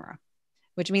my camera,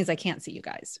 which means I can't see you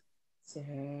guys.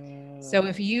 So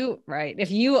if you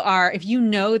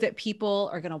know that people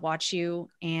are going to watch you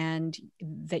and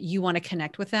that you want to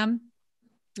connect with them,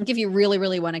 like if you really,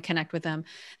 really want to connect with them,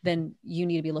 then you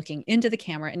need to be looking into the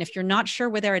camera. And if you're not sure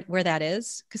where that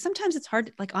is, because sometimes it's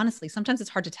hard, like honestly, sometimes it's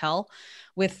hard to tell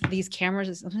with these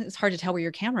cameras. It's hard to tell where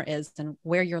your camera is and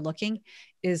where you're looking.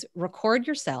 Is record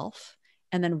yourself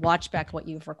and then watch back what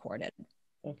you've recorded.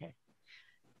 Okay.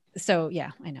 So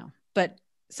yeah, I know, but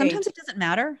sometimes it doesn't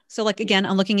matter. So like, again,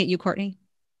 I'm looking at you, Courtney.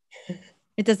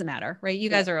 It doesn't matter, right? You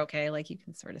guys are okay. Like, you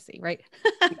can sort of see, right?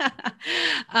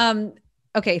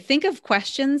 Okay. Think of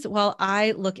questions while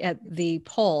I look at the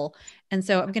poll. And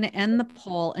so I'm going to end the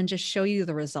poll and just show you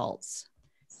the results.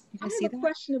 I have a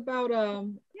question about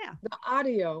the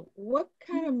audio. What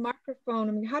kind of microphone?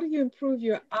 I mean, how do you improve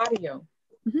your audio?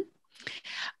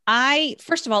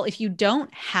 First of all, if you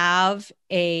don't have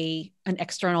an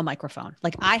external microphone,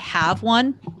 like I have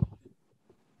one,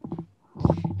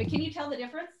 but can you tell the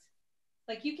difference?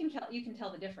 Like you can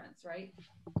tell the difference, right?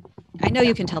 I know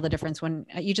you can tell the difference when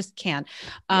you just can.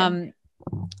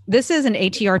 This is an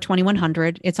ATR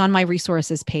 2100. It's on my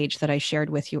resources page that I shared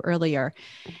with you earlier.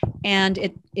 And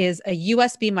it is a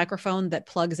USB microphone that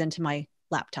plugs into my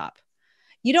laptop.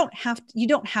 You don't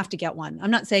have to get one.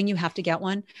 I'm not saying you have to get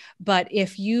one, but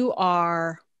if you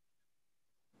are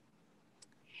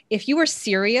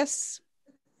serious,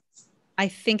 I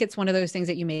think it's one of those things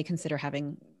that you may consider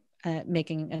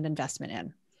making an investment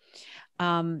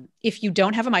in. If you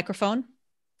don't have a microphone,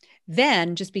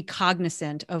 then just be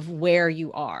cognizant of where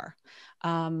you are.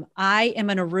 I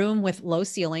am in a room with low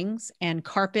ceilings and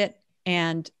carpet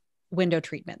and window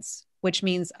treatments, which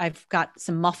means I've got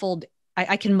some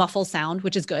I can muffle sound,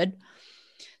 which is good.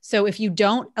 So if you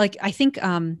don't, like, I think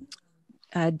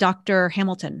Dr.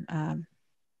 Hamilton,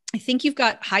 I think you've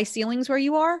got high ceilings where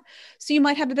you are, so you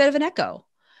might have a bit of an echo.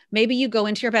 Maybe you go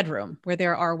into your bedroom where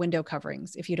there are window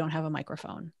coverings if you don't have a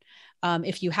microphone.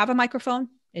 If you have a microphone,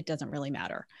 it doesn't really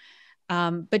matter.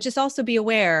 But just also be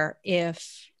aware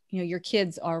if your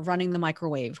kids are running the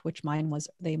microwave, which mine was,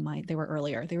 they were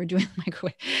earlier, they were doing the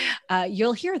microwave.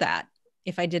 You'll hear that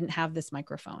if I didn't have this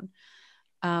microphone.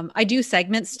 I do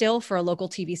segments still for a local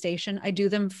TV station. I do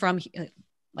them from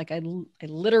like I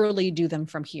literally do them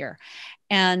from here.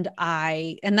 And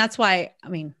that's why,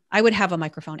 I would have a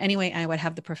microphone anyway. I would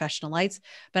have the professional lights,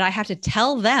 but I have to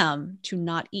tell them to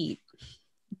not eat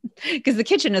because the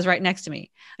kitchen is right next to me.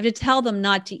 I have to tell them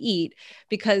not to eat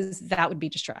because that would be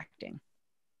distracting.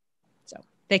 So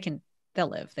they'll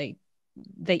live. They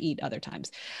eat other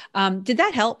times. Did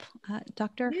that help,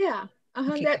 Doctor? Yeah.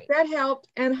 Okay, that helped.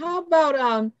 And how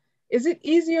about Is it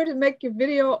easier to make your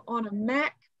video on a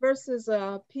Mac versus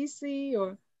a PC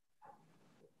or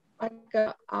like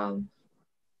a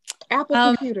Apple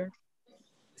computer?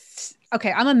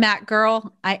 Okay, I'm a Mac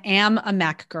girl. I am a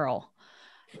Mac girl.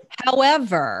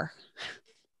 However,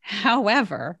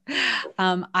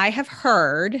 I have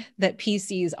heard that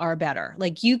PCs are better.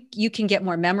 Like you can get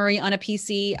more memory on a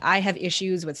PC. I have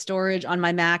issues with storage on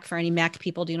my Mac. For any Mac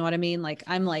people, do you know what I mean? Like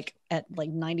I'm like at like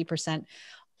 90%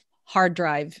 hard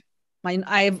drive.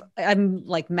 I'm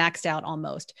like maxed out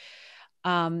almost.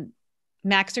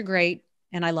 Macs are great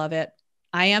and I love it.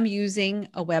 I'm using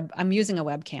a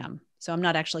webcam. So I'm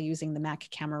not actually using the Mac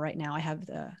camera right now. I have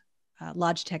the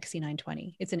Logitech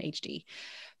C920. It's an HD.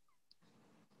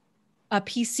 A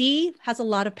PC has a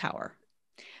lot of power.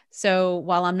 So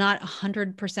while I'm not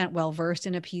 100% well-versed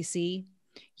in a PC,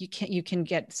 you can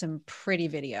get some pretty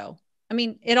video. I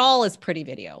mean, it all is pretty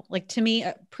video. Like to me,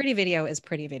 pretty video is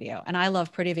pretty video. And I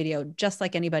love pretty video just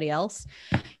like anybody else.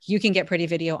 You can get pretty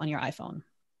video on your iPhone.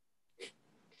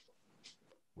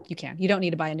 You don't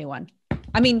need to buy a new one.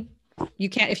 I mean, you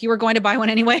can't, if you were going to buy one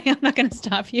anyway, I'm not going to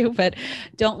stop you, but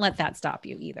don't let that stop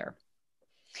you either.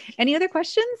 Any other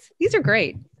questions? These are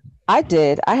great. I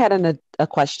did. I had a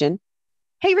question.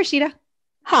 Hey, Rashida.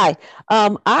 Hi.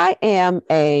 I am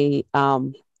a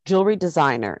jewelry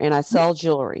designer and I sell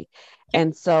jewelry.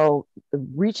 And so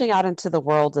reaching out into the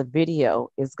world of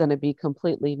video is going to be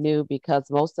completely new because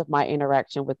most of my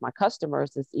interaction with my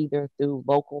customers is either through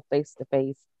local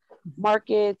face-to-face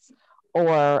markets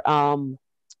or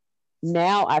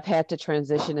now I've had to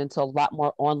transition into a lot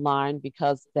more online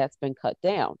because that's been cut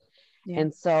down. Yeah.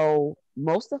 And so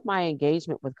most of my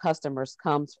engagement with customers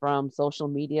comes from social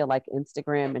media like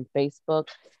Instagram and Facebook.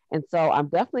 And so I'm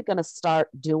definitely going to start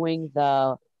doing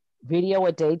the video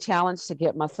a day challenge to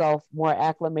get myself more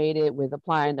acclimated with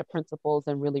applying the principles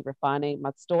and really refining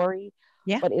my story.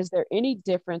 Yeah. But is there any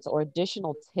difference or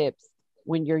additional tips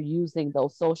when you're using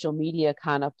those social media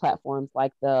kind of platforms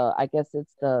like I guess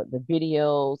it's the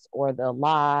videos or the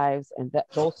lives and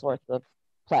those sorts of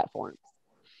platforms?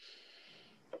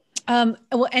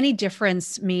 Well, any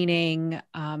difference meaning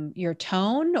your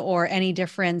tone or any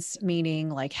difference meaning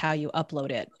like how you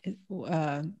upload it?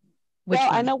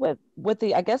 I know with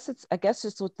the, I guess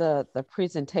it's with the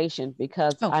presentation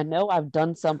because I know I've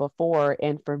done some before.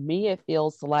 And for me, it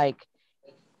feels like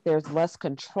there's less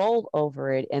control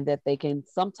over it and that they can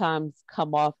sometimes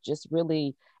come off just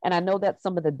really, and I know that's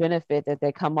some of the benefit that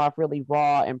they come off really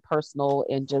raw and personal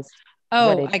and just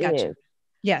what it I got is. You.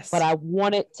 Yes. But I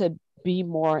want it to be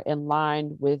more in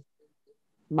line with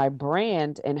my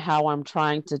brand and how I'm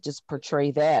trying to just portray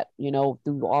that,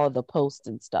 through all of the posts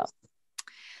and stuff.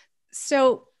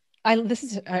 So this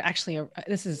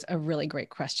is a really great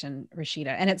question, Rashida.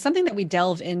 And it's something that we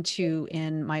delve into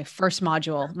in my first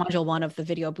module 1 of the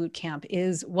video bootcamp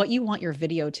is what you want your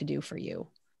video to do for you.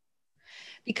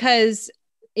 Because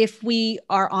if we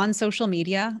are on social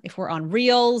media, if we're on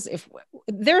Reels,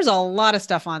 there's a lot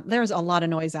of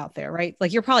noise out there, right?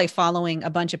 Like you're probably following a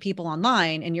bunch of people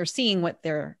online and you're seeing what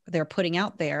they're putting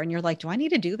out there. And you're like, do I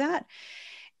need to do that?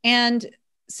 And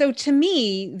so to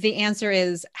me, the answer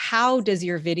is, how does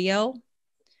your video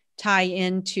tie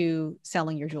into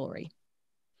selling your jewelry?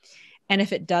 And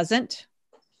if it doesn't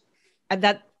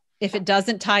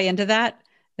tie into that,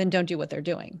 then don't do what they're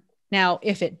doing. Now,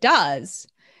 if it does,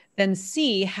 then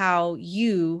see how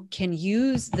you can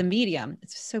use the medium.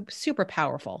 It's so super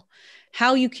powerful,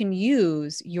 how you can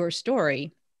use your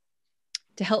story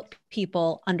to help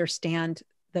people understand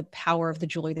the power of the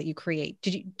jewelry that you create.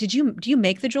 Do you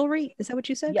make the jewelry? Is that what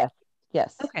you said?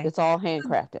 Yes. Okay. It's all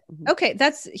handcrafted. Okay.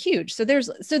 That's huge. So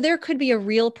there could be a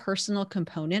real personal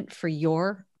component for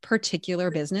your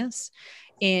particular business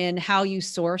in how you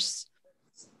source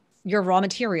your raw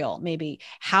material, maybe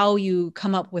how you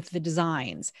come up with the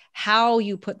designs, how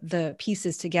you put the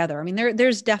pieces together. I mean,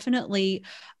 there's definitely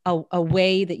a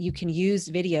way that you can use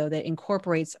video that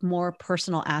incorporates more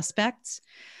personal aspects.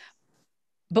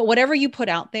 But whatever you put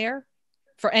out there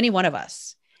for any one of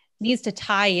us needs to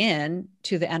tie in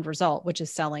to the end result, which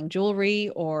is selling jewelry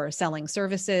or selling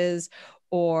services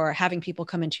or having people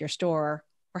come into your store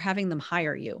or having them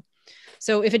hire you.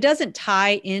 So if it doesn't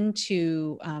tie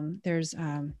into, let's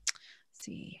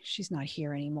see, she's not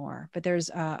here anymore, but there's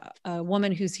a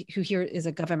woman who here is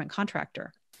a government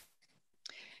contractor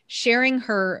sharing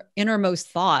her innermost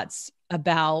thoughts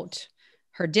about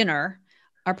her dinner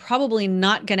are probably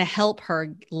not going to help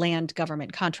her land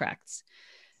government contracts.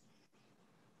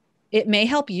 It may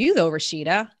help you though,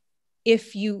 Rashida,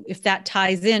 if that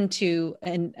ties into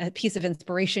a piece of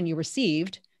inspiration you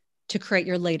received to create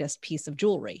your latest piece of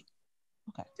jewelry.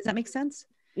 Okay. Does that make sense?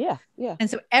 Yeah. Yeah. And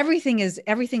so everything is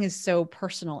so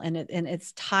personal, and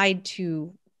it's tied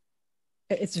to,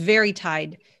 it's very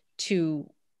tied to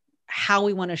how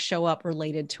we want to show up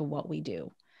related to what we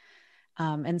do.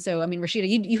 And so, I mean,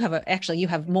 Rashida, you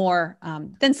have more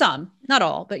than some, not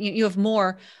all, but you have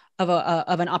more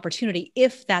of an opportunity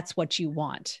if that's what you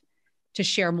want, to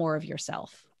share more of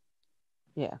yourself.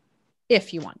 Yeah.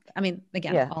 If you want. I mean,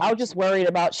 again, yeah, I was just worried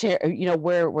about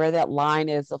where that line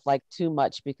is of like too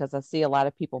much, because I see a lot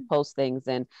of people post things,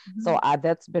 and so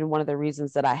that's been one of the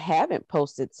reasons that I haven't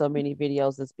posted so many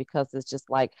videos, is because it's just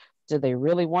like, do they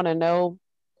really want to know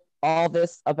all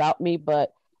this about me?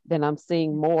 But then I'm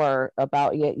seeing more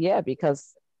about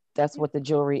because that's what the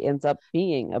jewelry ends up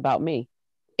being about me.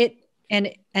 And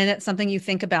it's something you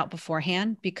think about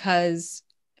beforehand, because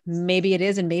maybe it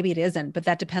is and maybe it isn't, but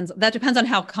that depends on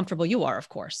how comfortable you are, of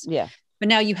course. Yeah. But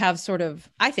now you have sort of,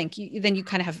 I think then you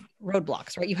kind of have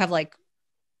roadblocks, right? You have like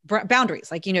boundaries,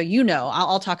 like,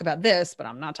 I'll talk about this, but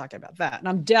I'm not talking about that. And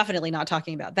I'm definitely not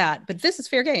talking about that, but this is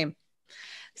fair game.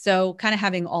 So kind of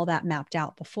having all that mapped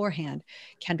out beforehand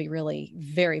can be really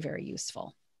very, very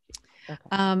useful. Okay.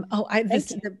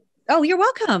 You're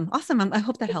welcome. Awesome. I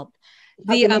hope that helped.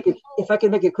 If I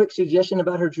can make a quick suggestion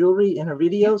about her jewelry and her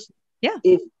videos. Yeah.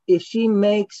 If she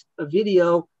makes a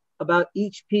video about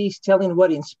each piece, telling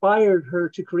what inspired her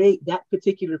to create that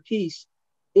particular piece,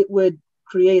 it would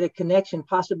create a connection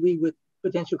possibly with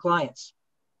potential clients.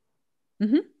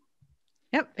 Mm-hmm.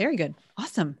 Yep. Very good.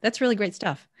 Awesome. That's really great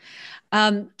stuff.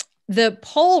 The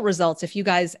poll results, if you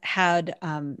guys had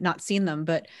not seen them,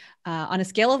 but on a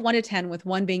scale of 1 to 10, with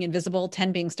 1 being invisible,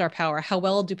 10 being star power, how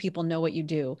well do people know what you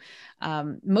do?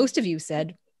 Most of you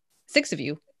said, 6 of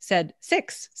you said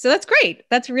 6. So that's great.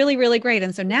 That's really, really great.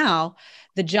 And so now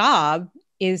the job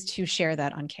is to share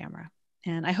that on camera.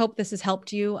 And I hope this has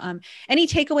helped you. Any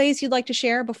takeaways you'd like to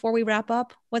share before we wrap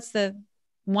up? What's the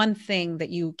one thing that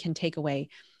you can take away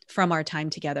from our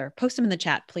time together? Post them in the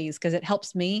chat, please, because it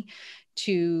helps me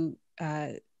to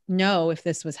know if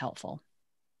this was helpful.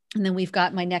 And then we've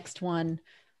got my next one,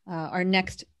 our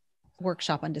next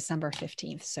workshop on December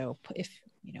 15th. So if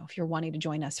you're wanting to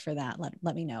join us for that,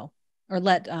 let me know, or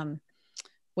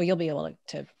you'll be able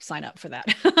to sign up for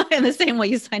that in the same way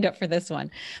you signed up for this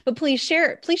one. But please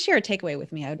share a takeaway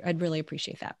with me. I'd really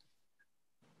appreciate that.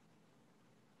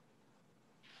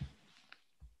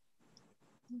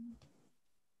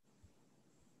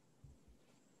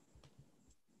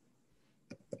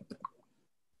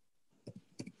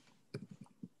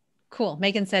 Cool.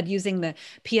 Megan said using the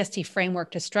PST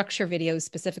framework to structure videos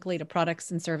specifically to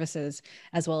products and services,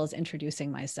 as well as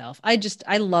introducing myself. I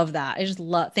love that.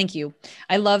 Thank you.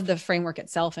 I love the framework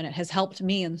itself, and it has helped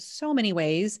me in so many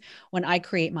ways when I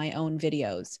create my own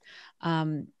videos.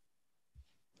 Any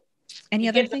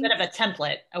other things? A bit of a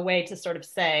template, a way to sort of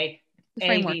say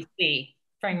ABC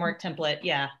framework template.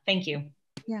 Yeah. Thank you.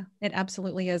 Yeah, it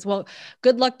absolutely is. Well,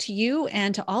 good luck to you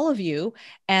and to all of you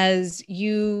as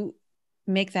you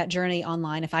make that journey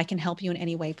online. If I can help you in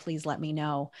any way, please let me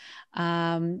know.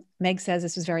 Meg says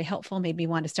this was very helpful, made me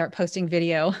want to start posting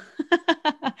video.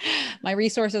 My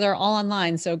resources are all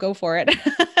online, so go for it.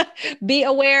 Be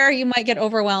aware you might get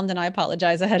overwhelmed, and I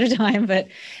apologize ahead of time, but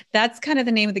that's kind of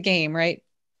the name of the game, right?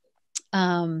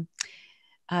 Noliani,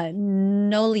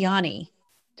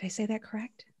 did I say that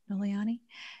correct? Noliani?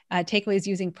 Takeaways: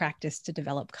 using practice to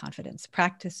develop confidence.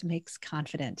 Practice makes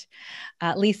confident.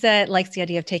 Lisa likes the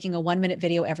idea of taking a 1-minute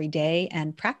video every day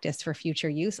and practice for future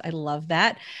use. I love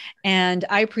that. And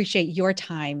I appreciate your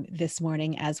time this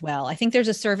morning as well. I think there's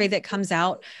a survey that comes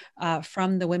out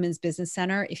from the Women's Business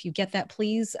Center. If you get that,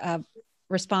 please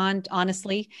respond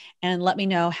honestly and let me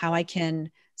know how I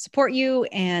can support you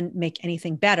and make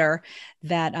anything better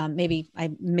that maybe I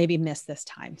missed this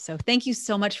time. So thank you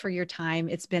so much for your time.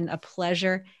 It's been a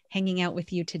pleasure hanging out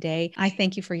with you today. I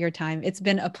thank you for your time. It's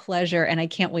been a pleasure, and I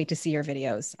can't wait to see your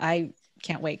videos. I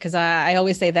can't wait, because I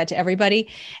always say that to everybody,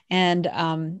 and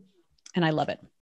I love it.